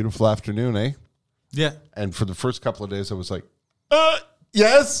morning, beautiful afternoon, eh?" Yeah. And for the first couple of days, I was like,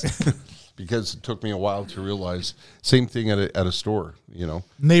 yes. Because it took me a while to realize. Same thing at a store, you know.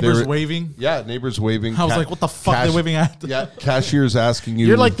 Neighbors waving. Yeah, neighbors waving. I was like, what the fuck are they waving at? Yeah, cashiers asking you.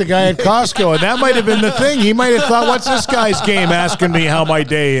 You're like the guy at Costco, and that might have been the thing. He might have thought, what's this guy's game asking me how my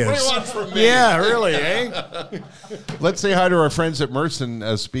day is? What do you want from me? Yeah, really, eh? Let's say hi to our friends at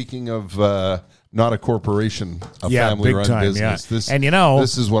Merson. Speaking of not a corporation, a Yeah, family-run big time, business. yeah. This, And you know-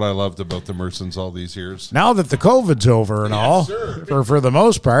 this is what I loved about the Mersons all these years. Now that the COVID's over and all, sir. for the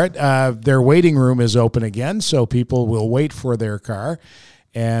most part, their waiting room is open again, so people will wait for their car.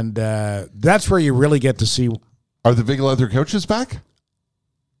 And that's where you really get to see. Are the big leather couches back?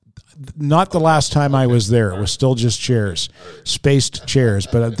 Not the last time I was there. It was still just chairs, spaced chairs.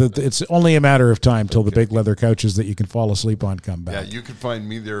 But it's only a matter of time till the big leather couches that you can fall asleep on come back. Yeah, you could find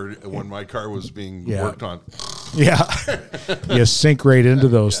me there when my car was being worked on. Yeah, you sink right into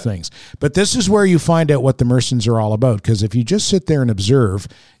those things. But this is where you find out what the Mersons are all about, because if you just sit there and observe,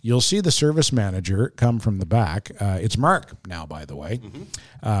 you'll see the service manager come from the back. It's Mark now, by the way.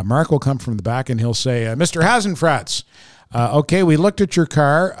 Mm-hmm. Mark will come from the back and he'll say, Mr. Hasenfratz, okay, we looked at your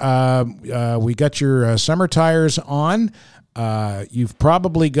car. We got your summer tires on. You've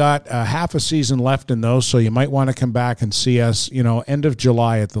probably got half a season left in those, so you might want to come back and see us, end of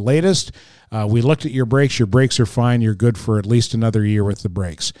July at the latest. We looked at your brakes. Your brakes are fine. You're good for at least another year with the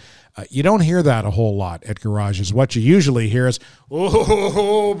brakes. You don't hear that a whole lot at garages. What you usually hear is,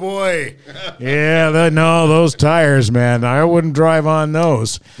 oh boy. Yeah, no, those tires, man. I wouldn't drive on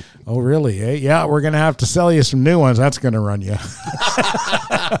those. Oh, really? Eh? Yeah, we're going to have to sell you some new ones. That's going to run you.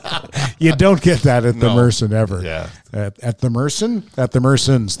 You don't get that at the Merson ever. Yeah. At the Merson? At the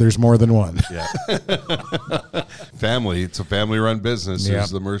Mersons, there's more than one. Yeah. Family. It's a family-run business. There's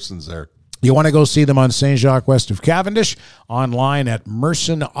the Mersons there. You want to go see them on St. Jacques west of Cavendish, online at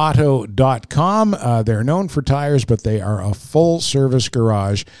mersonauto.com. They're known for tires, but they are a full-service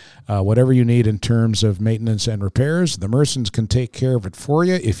garage. Whatever you need in terms of maintenance and repairs, the Mersons can take care of it for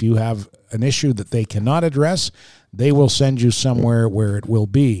you. If you have an issue that they cannot address, they will send you somewhere where it will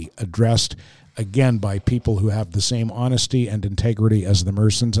be addressed, again, by people who have the same honesty and integrity as the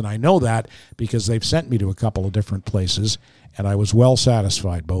Mersons. And I know that because they've sent me to a couple of different places, and I was well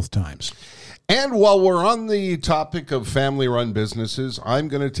satisfied both times. And while we're on the topic of family-run businesses, I'm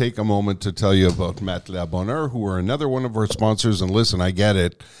going to take a moment to tell you about Matelas Bonheur, who are another one of our sponsors. And listen, I get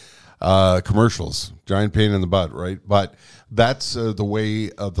it. Commercials, giant pain in the butt, right? But that's the way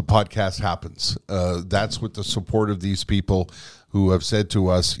the podcast happens. That's with the support of these people who have said to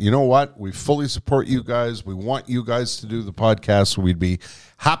us, you know what, we fully support you guys. We want you guys to do the podcast. We'd be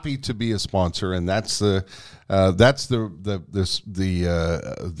happy to be a sponsor, and that's the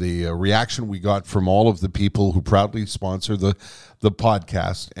reaction we got from all of the people who proudly sponsor the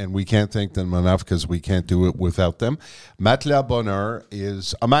podcast, and we can't thank them enough because we can't do it without them. Matelas Bonheur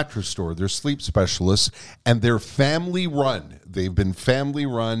is a mattress store. They're sleep specialists, and they're family run. They've been family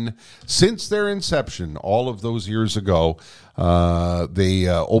run since their inception all of those years ago. They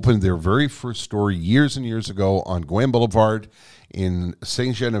opened their very first store years and years ago on Gouin Boulevard in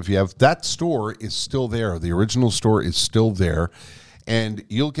Saint Genevieve. That store is still there. The original store is still there. And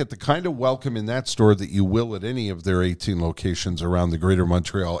you'll get the kind of welcome in that store that you will at any of their 18 locations around the greater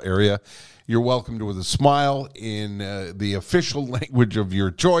Montreal area. You're welcomed with a smile in the official language of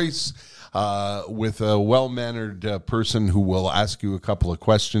your choice, with a well-mannered person who will ask you a couple of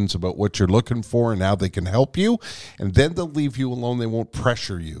questions about what you're looking for and how they can help you. And then they'll leave you alone. They won't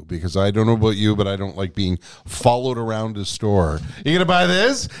pressure you, because I don't know about you, but I don't like being followed around a store. You going to buy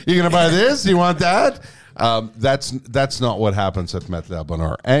this? You going to buy this? You want that? That's not what happens at Matelas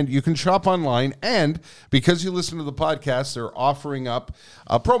Bonheur. And you can shop online, and because you listen to the podcast, they're offering up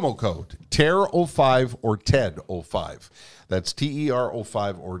a promo code, TER05 or TED05. That's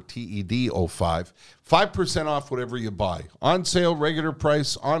TER05 or TED05. 5% off whatever you buy. On sale, regular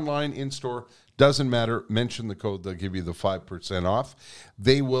price, online, in-store, doesn't matter. Mention the code, they'll give you the 5% off.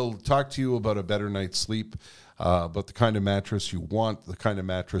 They will talk to you about a better night's sleep, but the kind of mattress you want, the kind of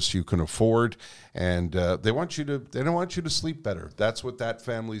mattress you can afford, and they don't want you to sleep better. That's what that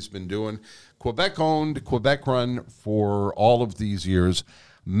family's been doing. Quebec owned, Quebec run for all of these years.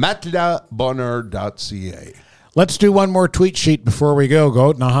 MatelasBonheur.ca. Let's do one more tweet sheet before we go.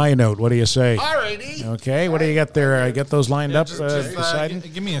 Go on a high note. What do you say? Alrighty. Okay. What do you got there? Get those lined up beside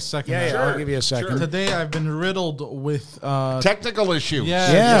give me a second. Yeah, I'll give you a second. Today I've been riddled with technical issues.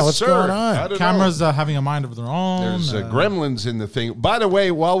 Yeah, what's going on? Cameras having a mind of their own. There's gremlins in the thing. By the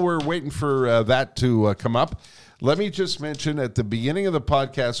way, while we're waiting for that to come up, let me just mention at the beginning of the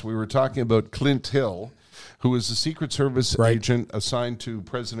podcast, we were talking about Clint Hill, who was the Secret Service agent assigned to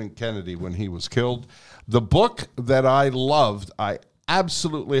President Kennedy when he was killed. The book that I loved, I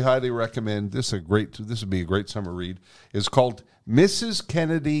absolutely highly recommend. This would be a great summer read. Is called Mrs.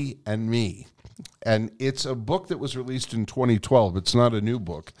 Kennedy and Me, and it's a book that was released in 2012. It's not a new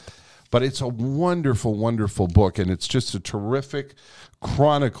book, but it's a wonderful, wonderful book, and it's just a terrific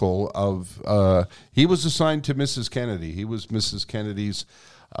chronicle of. He was assigned to Mrs. Kennedy. He was Mrs. Kennedy's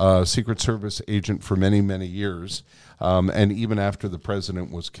Secret Service agent for many, many years, and even after the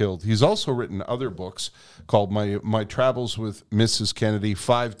president was killed. He's also written other books called My Travels with Mrs. Kennedy,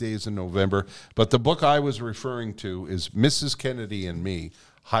 5 Days in November. But the book I was referring to is Mrs. Kennedy and Me.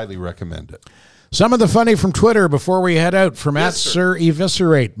 Highly recommend it. Some of the funny from Twitter before we head out from @Sir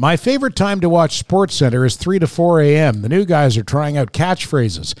Eviscerate. My favorite time to watch SportsCenter is 3 to 4 a.m. The new guys are trying out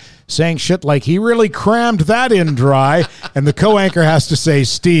catchphrases, saying shit like, he really crammed that in dry, and the co-anchor has to say,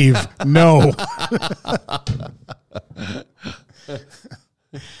 Steve, no.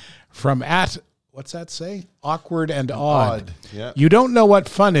 From what's that say? Awkward and odd. Yeah. You don't know what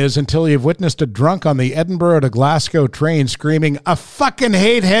fun is until you've witnessed a drunk on the Edinburgh to Glasgow train screaming, I fucking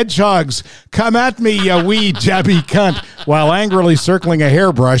hate hedgehogs. Come at me, you wee jabby cunt, while angrily circling a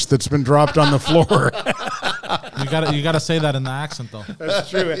hairbrush that's been dropped on the floor. You gotta say that in the accent, though. That's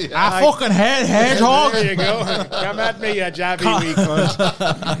true. I fucking hate hedgehogs. There you go. Come at me, you jabby wee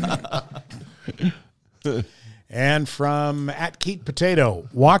cunt. And from @Keat Potato,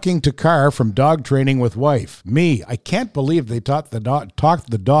 walking to car from dog training with wife. Me, I can't believe they taught the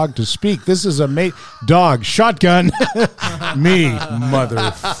dog to speak. This is a dog shotgun. Me,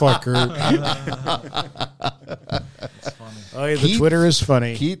 motherfucker. Oh, yeah, the Twitter is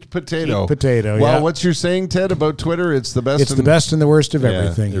funny. Keat Potato. Keat Potato. Well, yeah. What you're saying, Ted, about Twitter? It's the best. It's the best and the worst of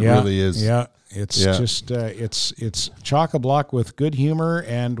everything. It yeah, really is. Yeah. It's just it's chock-a-block with good humor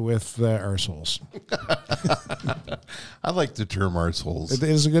and with arseholes. I like the term arseholes. It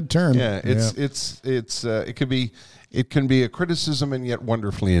is a good term. Yeah, it can be a criticism and yet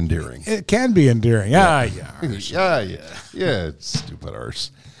wonderfully endearing. It can be endearing. Yeah. It's stupid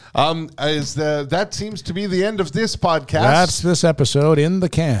arse. That seems to be the end of this podcast. That's this episode in the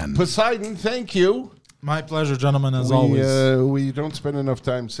can. Poseidon, thank you. My pleasure, gentlemen, as always. We don't spend enough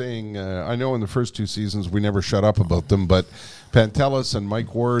time saying, I know in the first 2 seasons we never shut up about them, but Pantelis and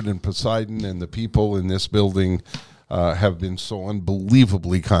Mike Ward and Poseidon and the people in this building have been so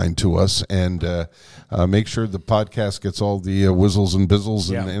unbelievably kind to us, and make sure the podcast gets all the whizzles and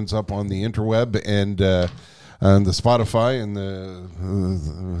bizzles and ends up on the interweb and the Spotify and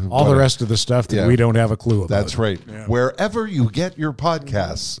all the rest of the stuff that we don't have a clue about. That's right. Yeah. Wherever you get your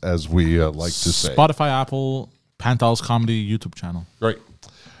podcasts, as we like to say. Spotify, Apple, Pantelis Comedy YouTube channel. Great.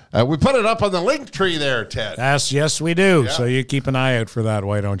 We put it up on the link tree there, Ted. Yes, we do. Yeah. So you keep an eye out for that,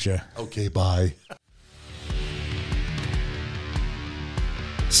 why don't you? Okay, bye.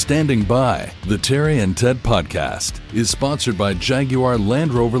 Standing By, the Terry and Ted podcast, is sponsored by Jaguar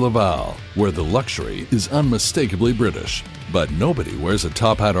Land Rover Laval, where the luxury is unmistakably British, but nobody wears a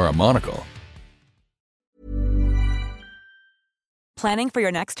top hat or a monocle. Planning for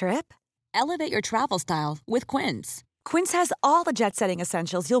your next trip? Elevate your travel style with Quince. Quince has all the jet-setting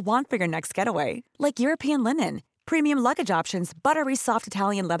essentials you'll want for your next getaway, like European linen, premium luggage options, buttery soft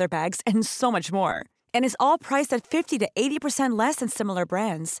Italian leather bags, and so much more. And is all priced at 50 to 80% less than similar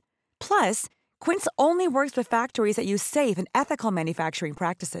brands. Plus, Quince only works with factories that use safe and ethical manufacturing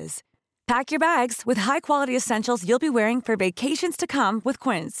practices. Pack your bags with high-quality essentials you'll be wearing for vacations to come with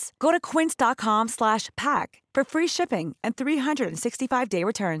Quince. Go to quince.com/pack for free shipping and 365-day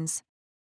returns.